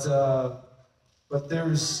 but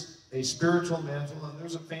there's a spiritual mantle and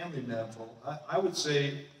there's a family mantle. I would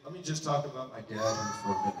say, let me just talk about my dad here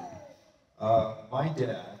for a minute. My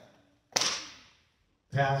dad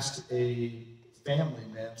passed a family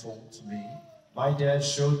mantle to me. My dad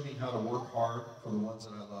showed me how to work hard for the ones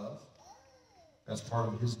that I love. That's part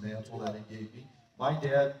of his mantle that he gave me. My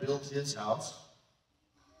dad built his house,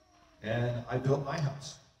 and I built my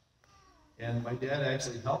house. And my dad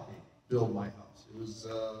actually helped me build my house. It was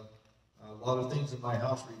a lot of things in my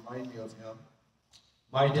house remind me of him.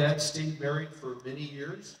 My dad stayed married for many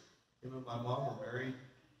years. Him and my mom were married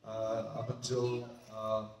up until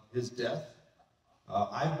his death.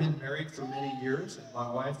 I've been married for many years, and my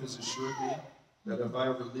wife has assured me that if I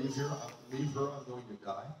ever leave her, I'm going to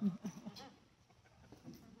die.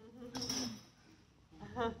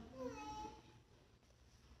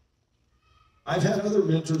 I've had other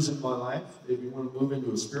mentors in my life. If you want to move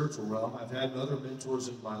into a spiritual realm, I've had other mentors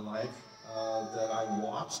in my life that I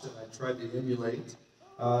watched and I tried to emulate.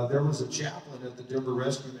 There was a chaplain at the Denver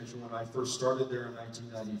Rescue Mission when I first started there in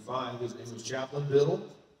 1995. His name was Chaplain Biddle.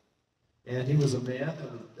 And he was a man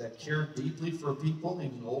that cared deeply for people. He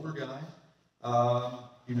was an older guy.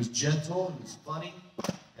 He was gentle, he was funny,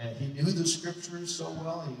 and he knew the scriptures so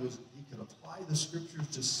well. He could apply the scriptures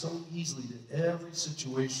just so easily to every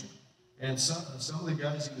situation. And some of the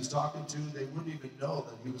guys he was talking to, they wouldn't even know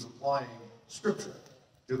that he was applying scripture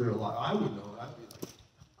to their life. I would know it. I'd be like,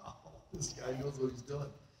 oh, this guy knows what he's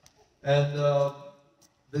doing. And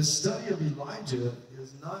the study of Elijah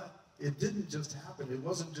is not, it didn't just happen. It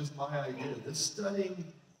wasn't just my idea. The studying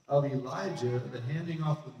of Elijah, the handing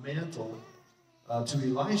off the mantle to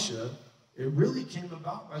Elisha, it really came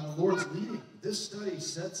about by the Lord's leading. This study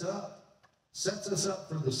sets up sets us up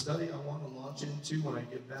for the study I want to launch into when I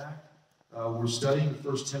get back. We're studying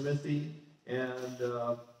 1 Timothy, and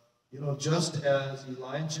just as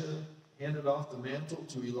Elijah handed off the mantle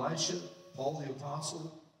to Elisha, Paul the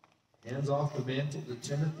apostle hands off the mantle to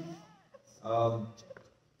Timothy.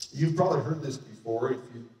 You've probably heard this before if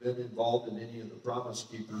you've been involved in any of the Promise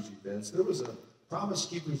Keepers events. There was a Promise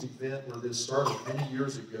Keepers event where this started many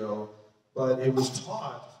years ago, but it was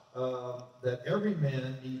taught that every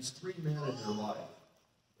man needs 3 men in their life.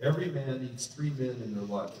 Every man needs 3 men in their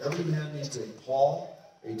life. Every man needs a Paul,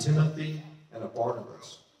 a Timothy, and a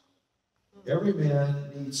Barnabas. Every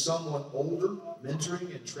man needs someone older,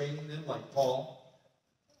 mentoring and training them like Paul.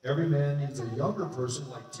 Every man needs a younger person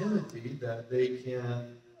like Timothy that they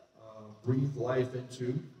can breathe life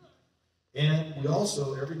into. And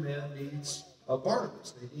every man needs a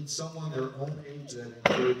Barnabas. They need someone their own age that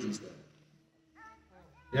encourages them.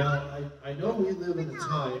 Now, I know we live in a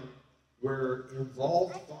time where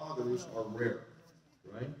involved fathers are rare,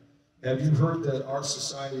 right? Have you heard that our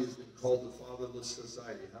society has been called the fatherless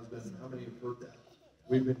society? How many have heard that?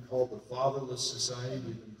 We've been called the fatherless society.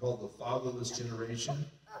 We've been called the fatherless generation.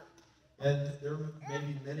 And there may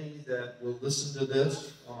be many that will listen to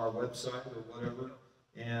this on our website or whatever,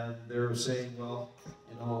 and they're saying, well,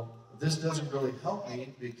 this doesn't really help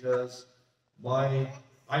me because I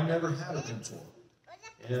never had a mentor.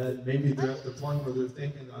 And maybe they're at the point where they're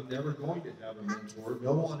thinking, I'm never going to have a mentor.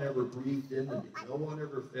 No one ever breathed into me. No one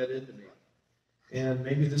ever fed into me. And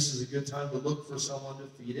maybe this is a good time to look for someone to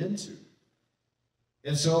feed into.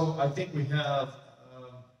 And so I think we have,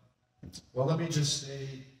 let me just say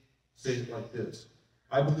it like this.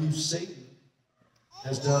 I believe Satan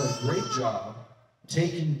has done a great job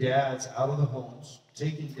taking dads out of the homes,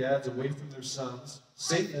 taking dads away from their sons.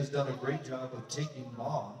 Satan has done a great job of taking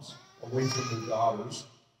moms away from their daughters.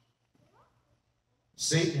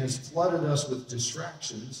 Satan has flooded us with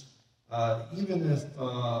distractions. Even if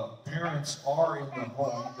parents are in the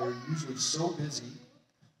home, they're usually so busy.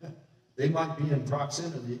 They might be in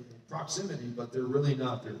proximity, but they're really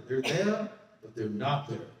not there. They're there, but they're not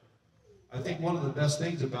there. I think one of the best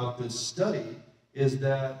things about this study is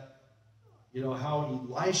that, how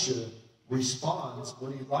Elisha responds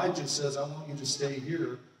when Elijah says, I want you to stay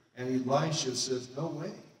here, and Elisha says, no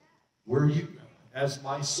way. Where you, as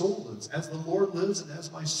my soul lives, as the Lord lives and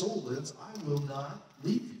as my soul lives, I will not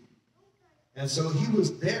leave you. And so he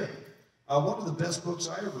was there. One of the best books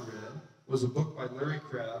I ever read was a book by Larry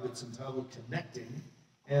Crabb. It's entitled Connecting.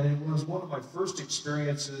 And it was one of my first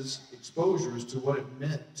exposures to what it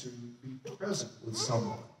meant to be present with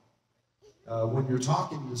someone. When you're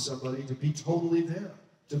talking to somebody, to be totally there,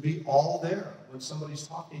 to be all there when somebody's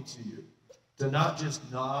talking to you, to not just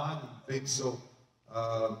nod and think so.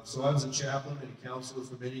 So I was a chaplain and a counselor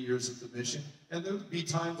for many years at the mission, and there would be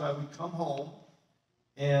times I would come home,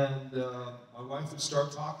 and my wife would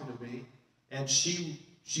start talking to me, and she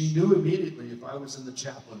knew immediately if I was in the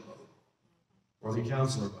chaplain mode or the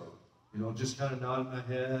counselor mode. Just kind of nodding my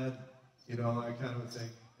head, that kind of thing.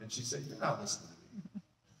 And she'd say, you're not listening to me.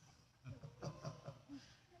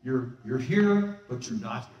 You're here, but you're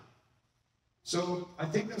not here. So I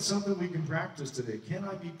think that's something we can practice today. Can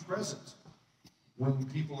I be present when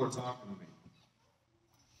people are talking to me?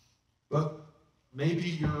 But maybe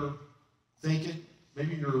you're thinking,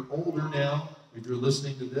 maybe you're older now. If you're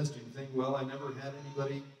listening to this, you think, well, I never had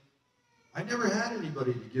anybody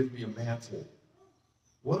to give me a mantle.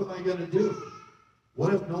 What am I going to do?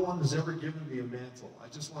 What if no one has ever given me a mantle? I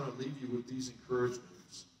just want to leave you with these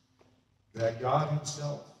encouragements that God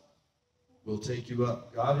himself will take you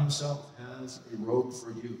up. God himself has a robe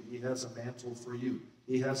for you. He has a mantle for you.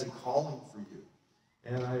 He has a calling for you.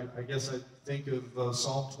 And I guess I think of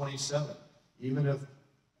Psalm 27.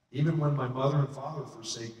 Even when my mother and father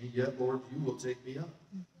forsake me, yet, Lord, you will take me up.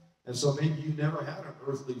 And so maybe you never had an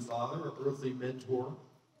earthly father or earthly mentor,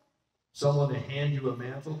 someone to hand you a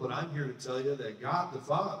mantle, but I'm here to tell you that God the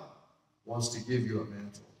Father wants to give you a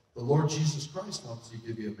mantle. The Lord Jesus Christ wants to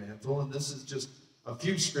give you a mantle, and this is just a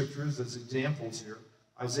few scriptures as examples here.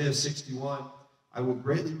 Isaiah 61, I will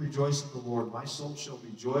greatly rejoice in the Lord. My soul shall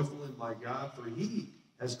be joyful in my God, for he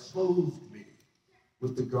has clothed me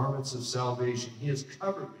with the garments of salvation. He has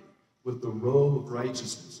covered me with the robe of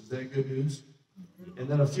righteousness. Is that good news? And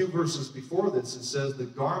then a few verses before this, it says, the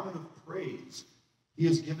garment of praise. He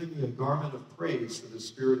has given me a garment of praise for the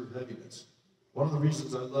spirit of heaviness. One of the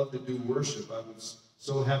reasons I love to do worship, I was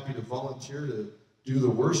so happy to volunteer to do the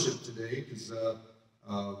worship today because,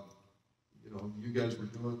 you guys were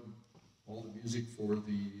doing all the music for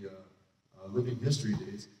the Living History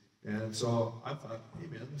Days. And so I thought, hey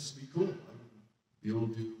man, this would be cool. I would be able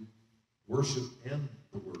to do worship and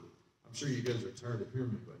the Word. I'm sure you guys are tired of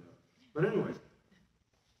hearing me by now. But anyway,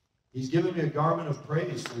 he's given me a garment of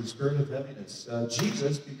praise for the spirit of heaviness.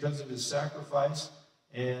 Jesus, because of his sacrifice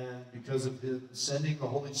and because of him sending the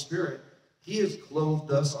Holy Spirit, he has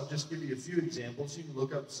clothed us. I'll just give you a few examples. You can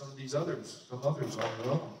look up some of these others, some others on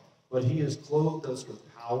your own. But he has clothed us with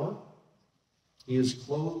power. He has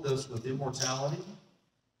clothed us with immortality.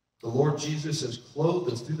 The Lord Jesus has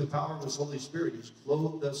clothed us through the power of his Holy Spirit. He's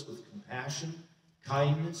clothed us with compassion,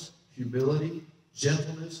 kindness, humility,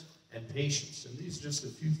 gentleness, and patience. And these are just a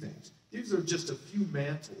few things. These are just a few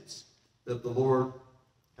mantles that the Lord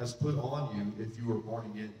has put on you if you were born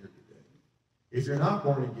again here today. If you're not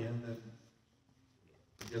born again, then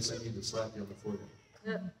I guess I need to slap you on the forehead.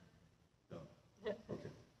 No. Okay.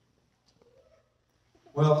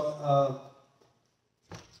 Well,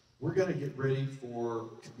 we're going to get ready for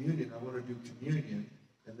communion. I want to do communion,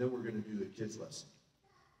 and then we're going to do the kids' lesson.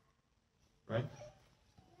 Right?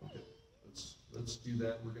 Okay. Let's do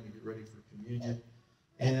that. We're going to get ready for communion.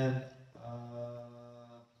 And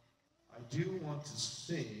I do want to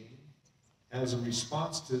sing, as a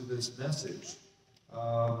response to this message,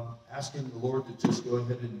 asking the Lord to just go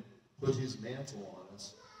ahead and put his mantle on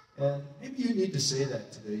us. And maybe you need to say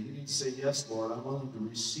that today. You need to say, yes, Lord, I'm willing to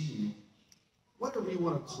receive whatever you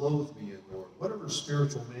want to clothe me in, Lord. Whatever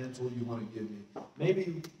spiritual mantle you want to give me.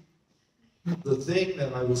 Maybe the thing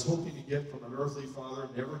that I was hoping to get from an earthly father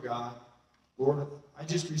never got. Lord, I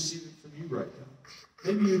just receive it from you right now.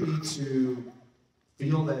 Maybe you need to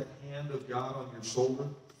feel that hand of God on your shoulder,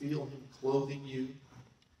 feel him clothing you,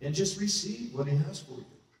 and just receive what he has for you.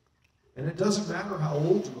 And it doesn't matter how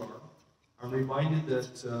old you are. I'm reminded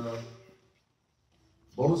that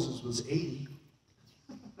Moses was 80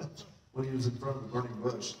 when he was in front of the burning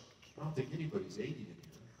bush. I don't think anybody's 80 in here.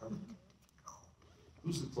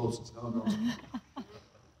 Who's the closest? No.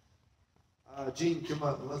 Gene, come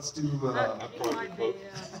on, let's do...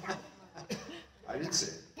 I didn't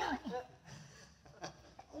say it. I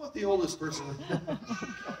want the oldest person.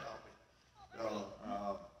 No,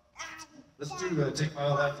 let's do Take My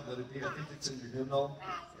Own Life and Let It Be. I think it's in your hymnal.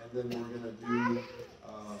 And then we're going to do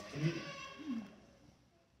communion.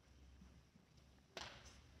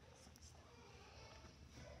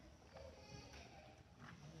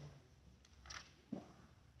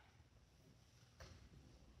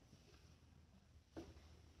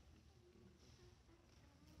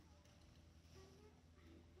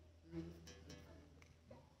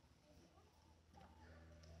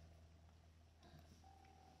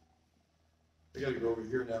 I got to go over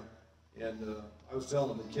here now. And I was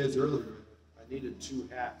telling the kids earlier, I needed 2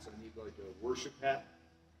 hats. I need like a worship hat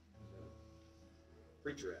and a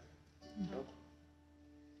preacher hat. No?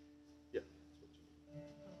 Yeah.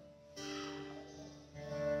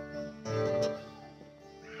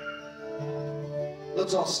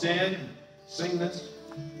 Let's all stand and sing this.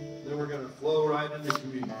 Then we're going to flow right into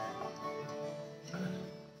communion.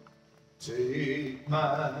 Take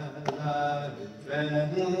my life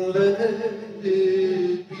and let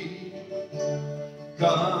it be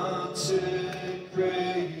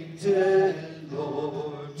consecrated,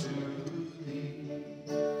 Lord, to thee.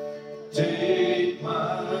 Take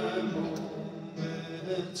my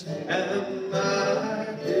moments and my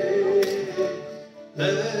days,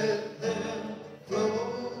 let them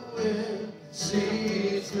flow in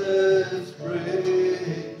ceaseless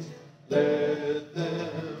praise. Let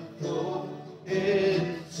them flow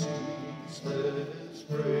in ceaseless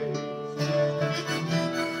praise.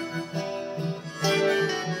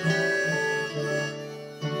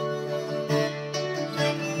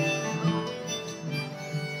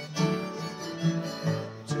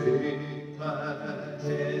 Take my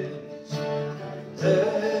hands,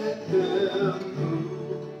 let them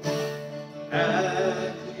move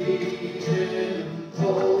at the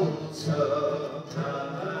impulse of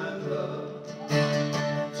thy love.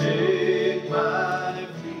 Take my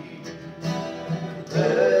feet,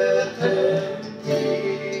 let them be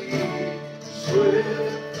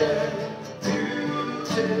swift and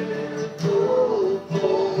beautiful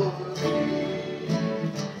for thee.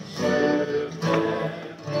 Swift and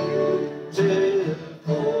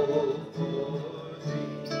beautiful for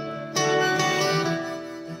thee.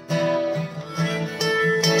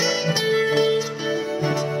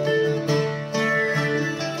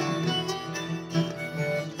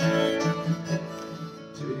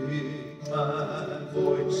 Take my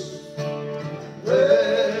voice,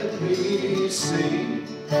 let me sing,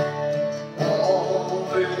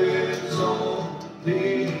 always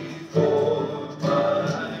only for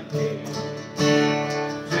my King.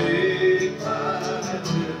 Take my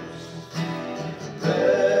lips,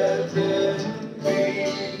 let them be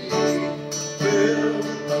filled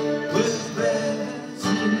with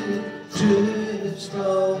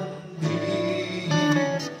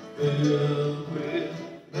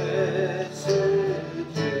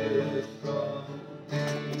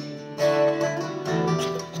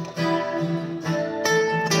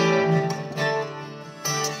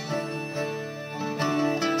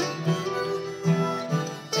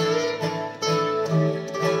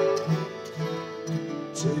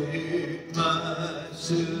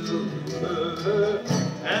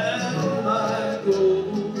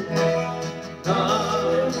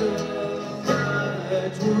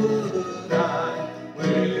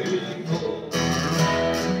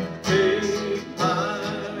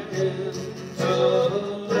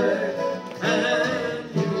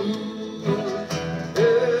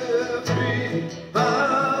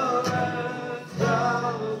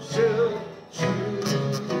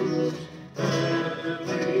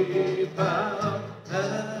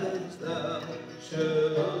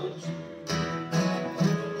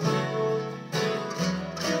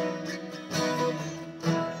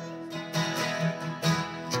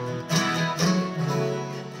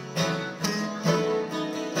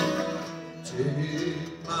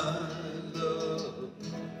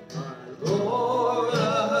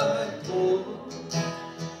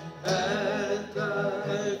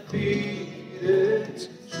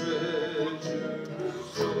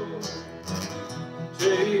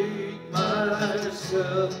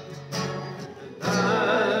myself, and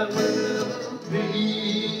I will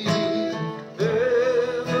be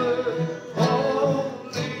ever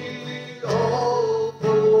only all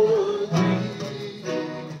for thee,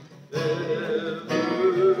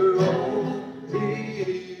 ever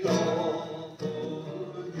only all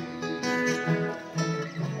for thee.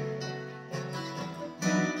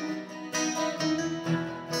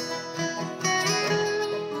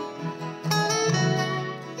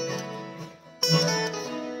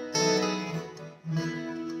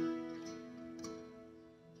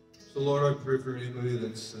 So Lord, I pray for anybody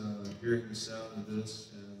that's hearing the sound of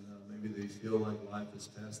this, and maybe they feel like life has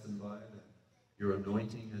passed them by, that your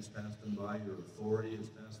anointing has passed them by, your authority has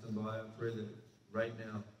passed them by. I pray that right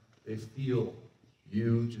now they feel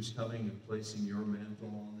you just coming and placing your mantle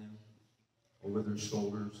on them, over their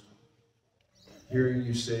shoulders. Hearing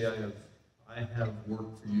you say, I have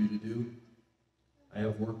work for you to do. I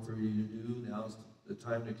have work for you to do. Now's the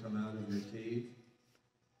time to come out of your cave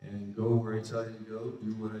and go where I tell you to go,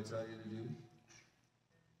 do what I tell you to do.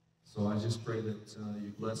 So I just pray that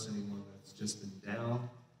you bless anyone that's just been down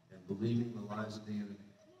and believing the lies of the enemy.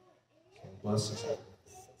 So bless us.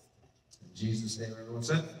 In Jesus' name, everyone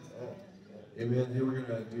said, amen. Hey, we're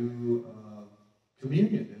going to do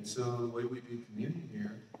communion. And so the way we do communion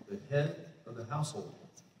here, the head of the household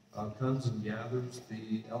comes and gathers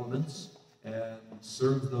the elements and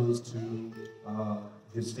serves those to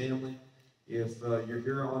his family. If you're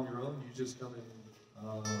here on your own, you just come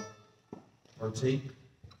and partake,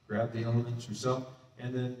 grab the elements yourself,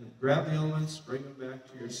 and then grab the elements, bring them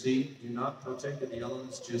back to your seat. Do not partake of the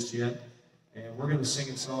elements just yet. And we're going to sing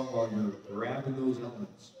a song while you're grabbing those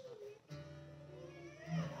elements.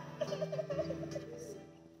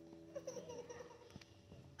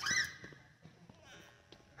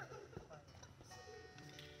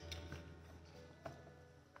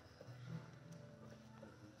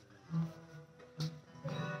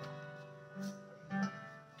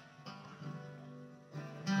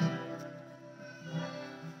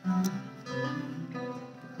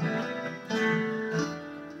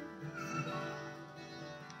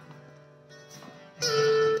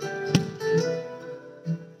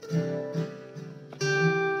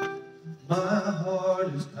 My heart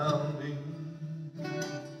is pounding,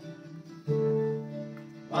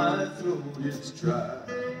 my throat is dry.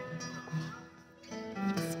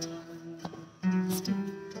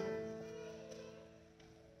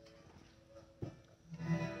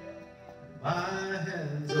 My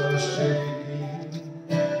hands are shaking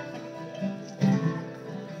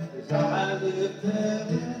as I lift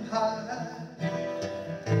them high.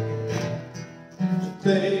 To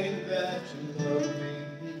think that you love me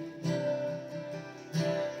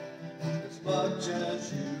as much as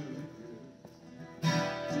you do.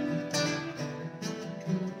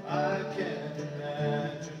 I can't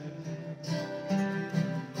imagine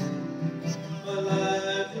my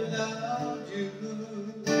life without you.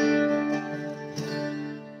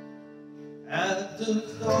 At the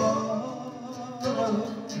thought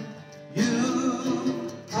of you,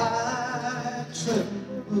 I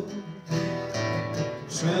tremble,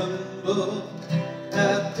 tremble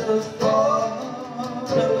at the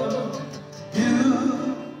thought of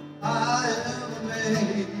you. I am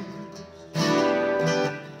amazed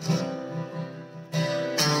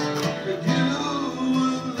that you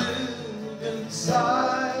would live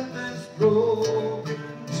inside this broken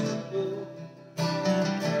temple.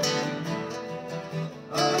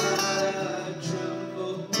 I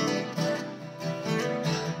tremble,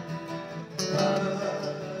 I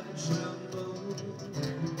tremble.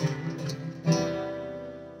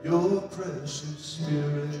 Your precious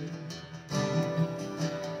spirit,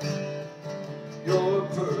 your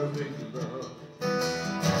perfect love,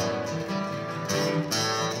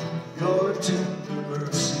 your tender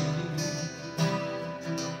mercy,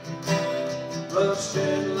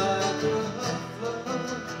 rushing like a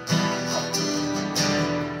flood.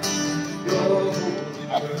 Your holy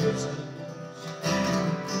presence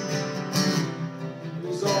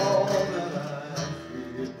is all that I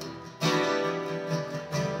feel.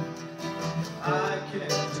 I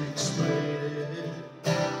can't explain it,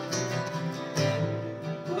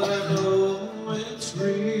 but I know it's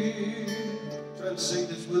real. Try to sing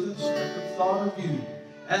this with us. At the thought of you,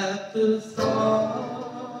 at the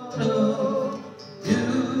thought of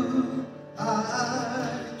you, I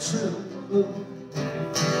tremble,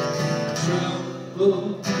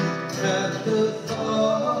 tremble at the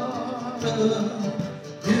thought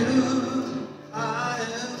of you. I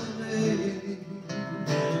am amazed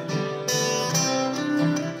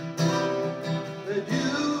that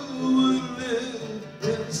you would live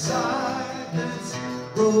inside this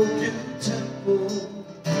broken temple.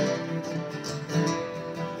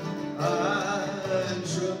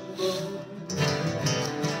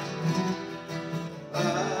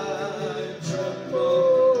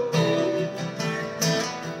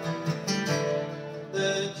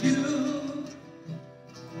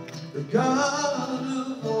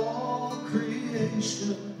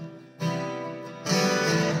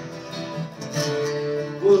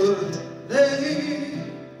 would lay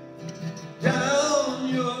down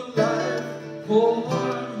your life for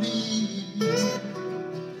me.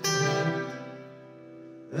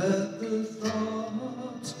 At the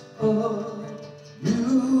thought of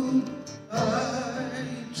you, I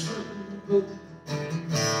tremble,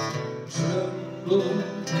 tremble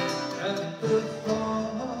at the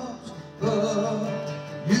thought of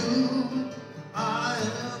you. I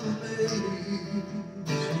am amazed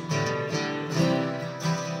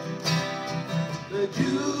that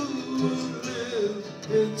you would live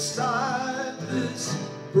inside this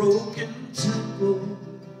broken temple.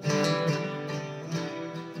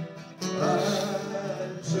 I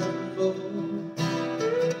tremble,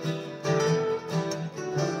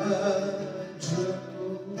 I tremble, I tremble.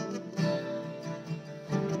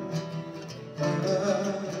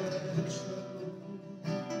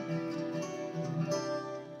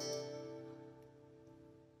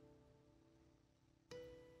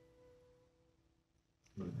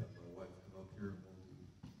 I'm going to have my wife come up here and we'll do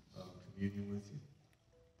communion with you.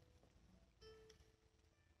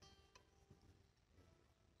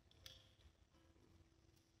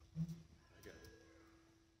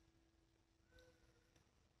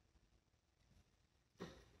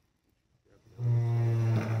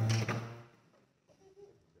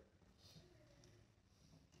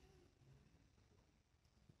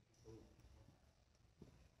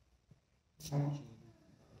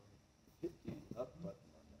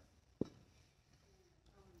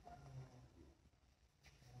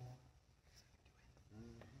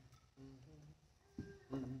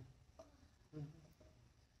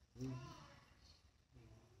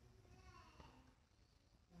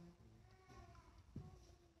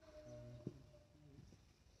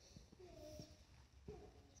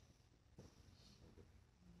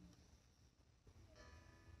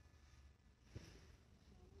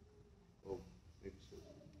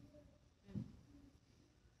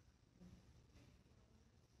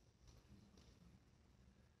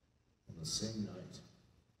 On the same night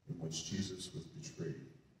in which Jesus was betrayed,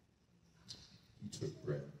 he took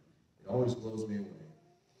bread. It always blows me away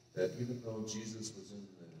that even though Jesus was in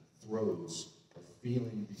the throes of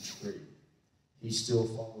feeling betrayed, he still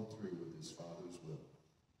followed through with his Father's will.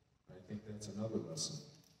 I think that's another lesson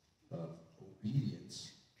of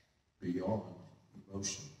obedience beyond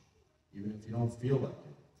emotion. Even if you don't feel like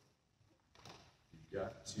it, you've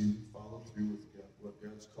got to follow through with what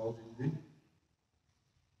God's called you to do.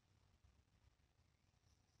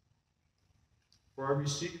 For I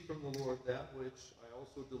received from the Lord that which I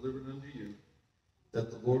also delivered unto you,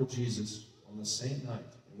 that the Lord Jesus, on the same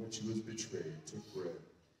night in which he was betrayed, took bread.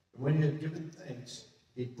 And when he had given thanks,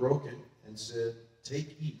 he broke it and said,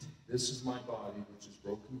 "Take, eat. This is my body, which is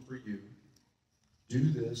broken for you.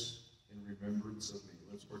 Do this in remembrance of me."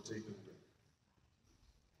 Let's partake of the bread.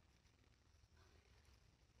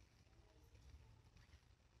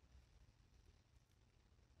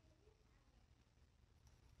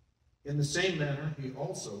 In the same manner, he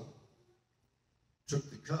also took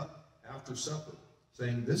the cup after supper,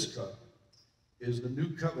 saying, "This cup is the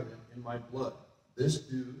new covenant in my blood. This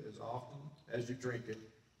do as often as you drink it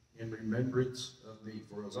in remembrance of me.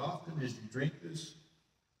 For as often as you drink this,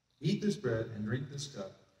 eat this bread and drink this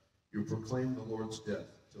cup, you proclaim the Lord's death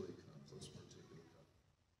till he comes." Let's partake of the cup.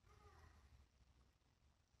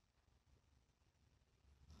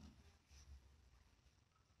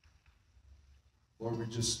 Lord, we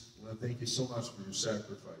just want to thank you so much for your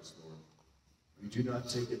sacrifice, Lord. We do not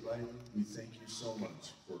take it lightly. We thank you so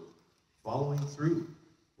much for following through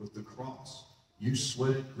with the cross. You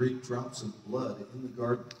sweated great drops of blood in the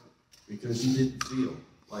garden because you didn't feel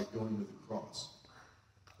like going to the cross.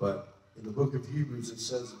 But in the book of Hebrews, it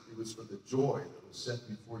says it was for the joy that was set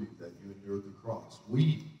before you that you endured the cross.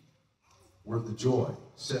 We were the joy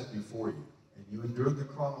set before you, and you endured the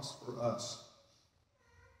cross for us.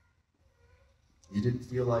 You didn't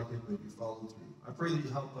feel like it, but you followed through. I pray that you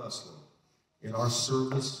help us, Lord, in our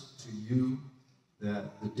service to you,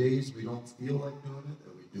 that the days we don't feel like doing it,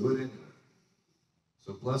 that we do it anyway.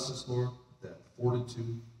 So bless us, Lord, that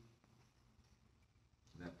fortitude,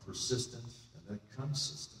 and that persistence, and that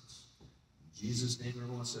consistence. In Jesus' name,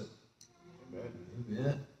 everyone said, amen.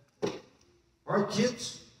 Amen. All right,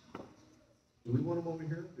 kids. Do we want them over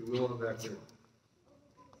here? Or do we want them back there?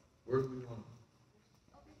 Where do we want them?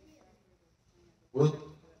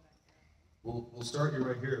 We'll start you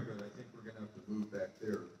right here, but I think we're going to have to move back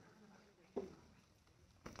there.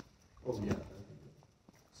 Oh, yeah.